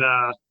kind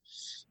of,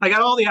 I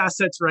got all the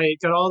assets right,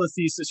 got all the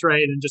thesis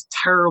right, and just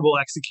terrible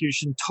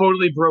execution.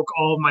 Totally broke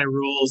all of my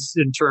rules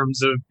in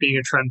terms of being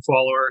a trend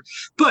follower.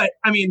 But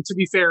I mean, to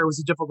be fair, it was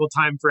a difficult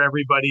time for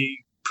everybody.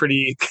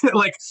 Pretty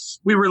like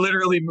we were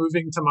literally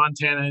moving to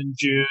Montana in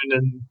June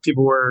and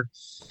people were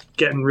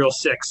getting real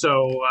sick.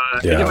 So I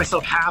give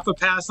myself half a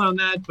pass on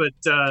that, but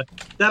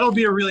that'll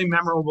be a really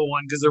memorable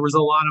one because there was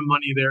a lot of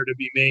money there to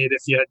be made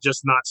if you had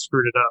just not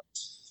screwed it up.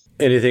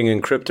 Anything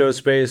in crypto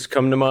space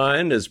come to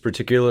mind as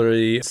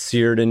particularly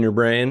seared in your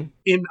brain?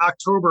 In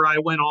October, I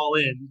went all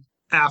in.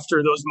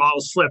 After those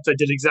models flipped, I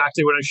did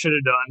exactly what I should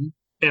have done,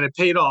 and it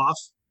paid off.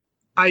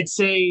 I'd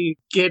say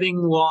getting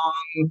long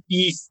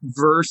ETH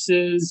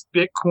versus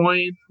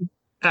Bitcoin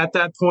at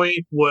that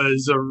point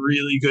was a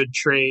really good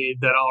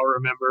trade that I'll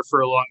remember for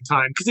a long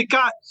time because it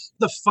got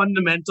the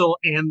fundamental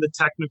and the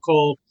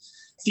technical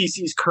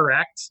theses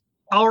correct.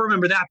 I'll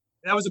remember that.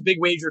 That was a big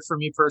wager for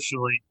me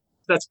personally.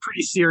 That's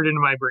pretty seared into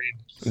my brain.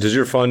 Does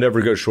your fund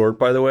ever go short,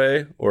 by the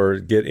way, or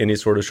get any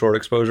sort of short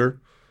exposure?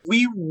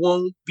 We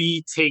won't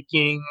be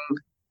taking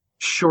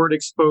short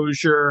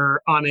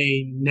exposure on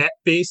a net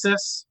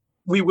basis.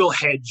 We will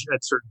hedge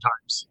at certain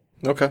times.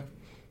 Okay.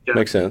 Yeah.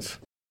 Makes sense.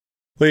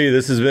 Leigh,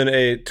 this has been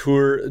a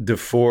tour de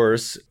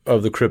force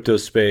of the crypto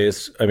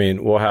space. I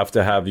mean, we'll have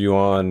to have you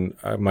on,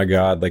 my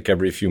God, like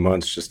every few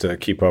months just to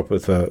keep up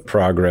with the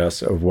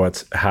progress of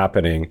what's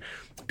happening.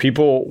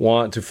 People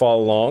want to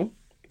follow along.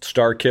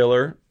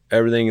 Starkiller,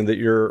 everything that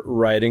you're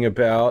writing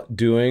about,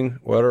 doing,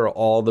 what are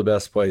all the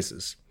best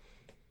places?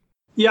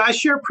 Yeah, I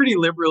share pretty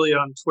liberally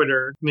on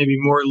Twitter, maybe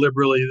more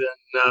liberally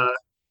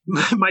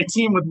than my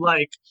team would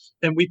like.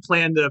 And we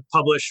plan to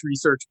publish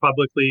research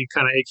publicly,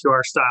 kind of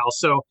AQR style.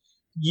 So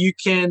you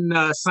can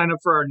sign up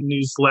for our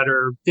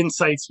newsletter,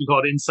 Insights. We call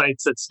it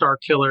Insights at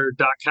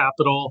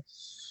starkiller.capital.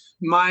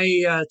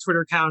 My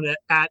Twitter account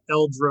at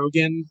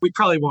 @Drogen. We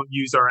probably won't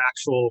use our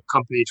actual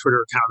company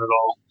Twitter account at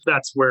all.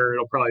 That's where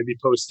it'll probably be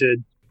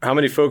posted. How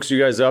many folks are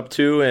you guys up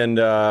to? And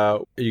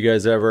are you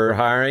guys ever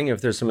hiring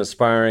if there's some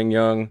aspiring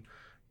young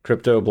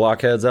crypto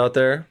blockheads out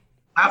there?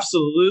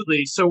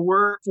 Absolutely. So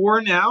we're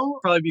 4 now,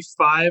 probably be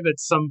 5 at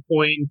some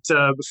point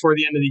before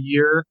the end of the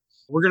year.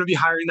 We're going to be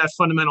hiring that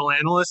fundamental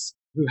analyst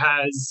who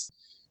has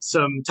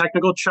some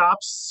technical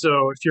chops.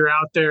 So if you're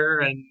out there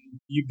and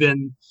you've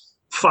been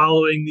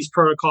following these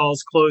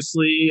protocols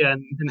closely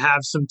and have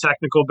some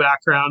technical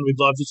background, we'd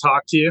love to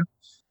talk to you.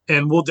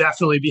 And we'll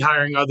definitely be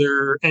hiring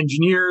other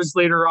engineers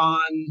later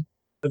on,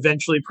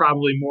 eventually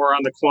probably more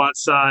on the quant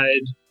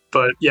side.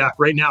 But yeah,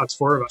 right now it's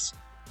 4 of us.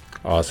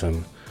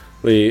 Awesome.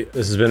 Leigh,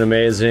 this has been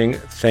amazing.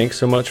 Thanks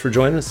so much for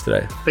joining us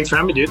today. Thanks for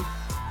having me, dude.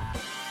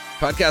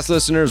 Podcast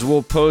listeners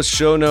will post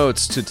show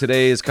notes to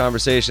today's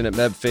conversation at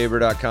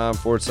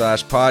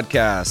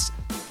mebfaber.com/podcast.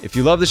 If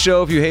you love the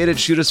show, if you hate it,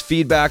 shoot us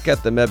feedback at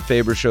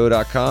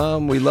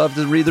themebfabershow.com. We love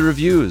to read the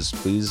reviews.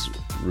 Please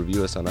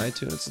review us on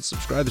iTunes and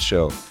subscribe to the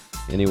show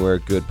anywhere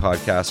good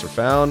podcasts are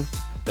found.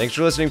 Thanks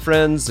for listening,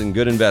 friends, and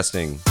good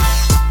investing.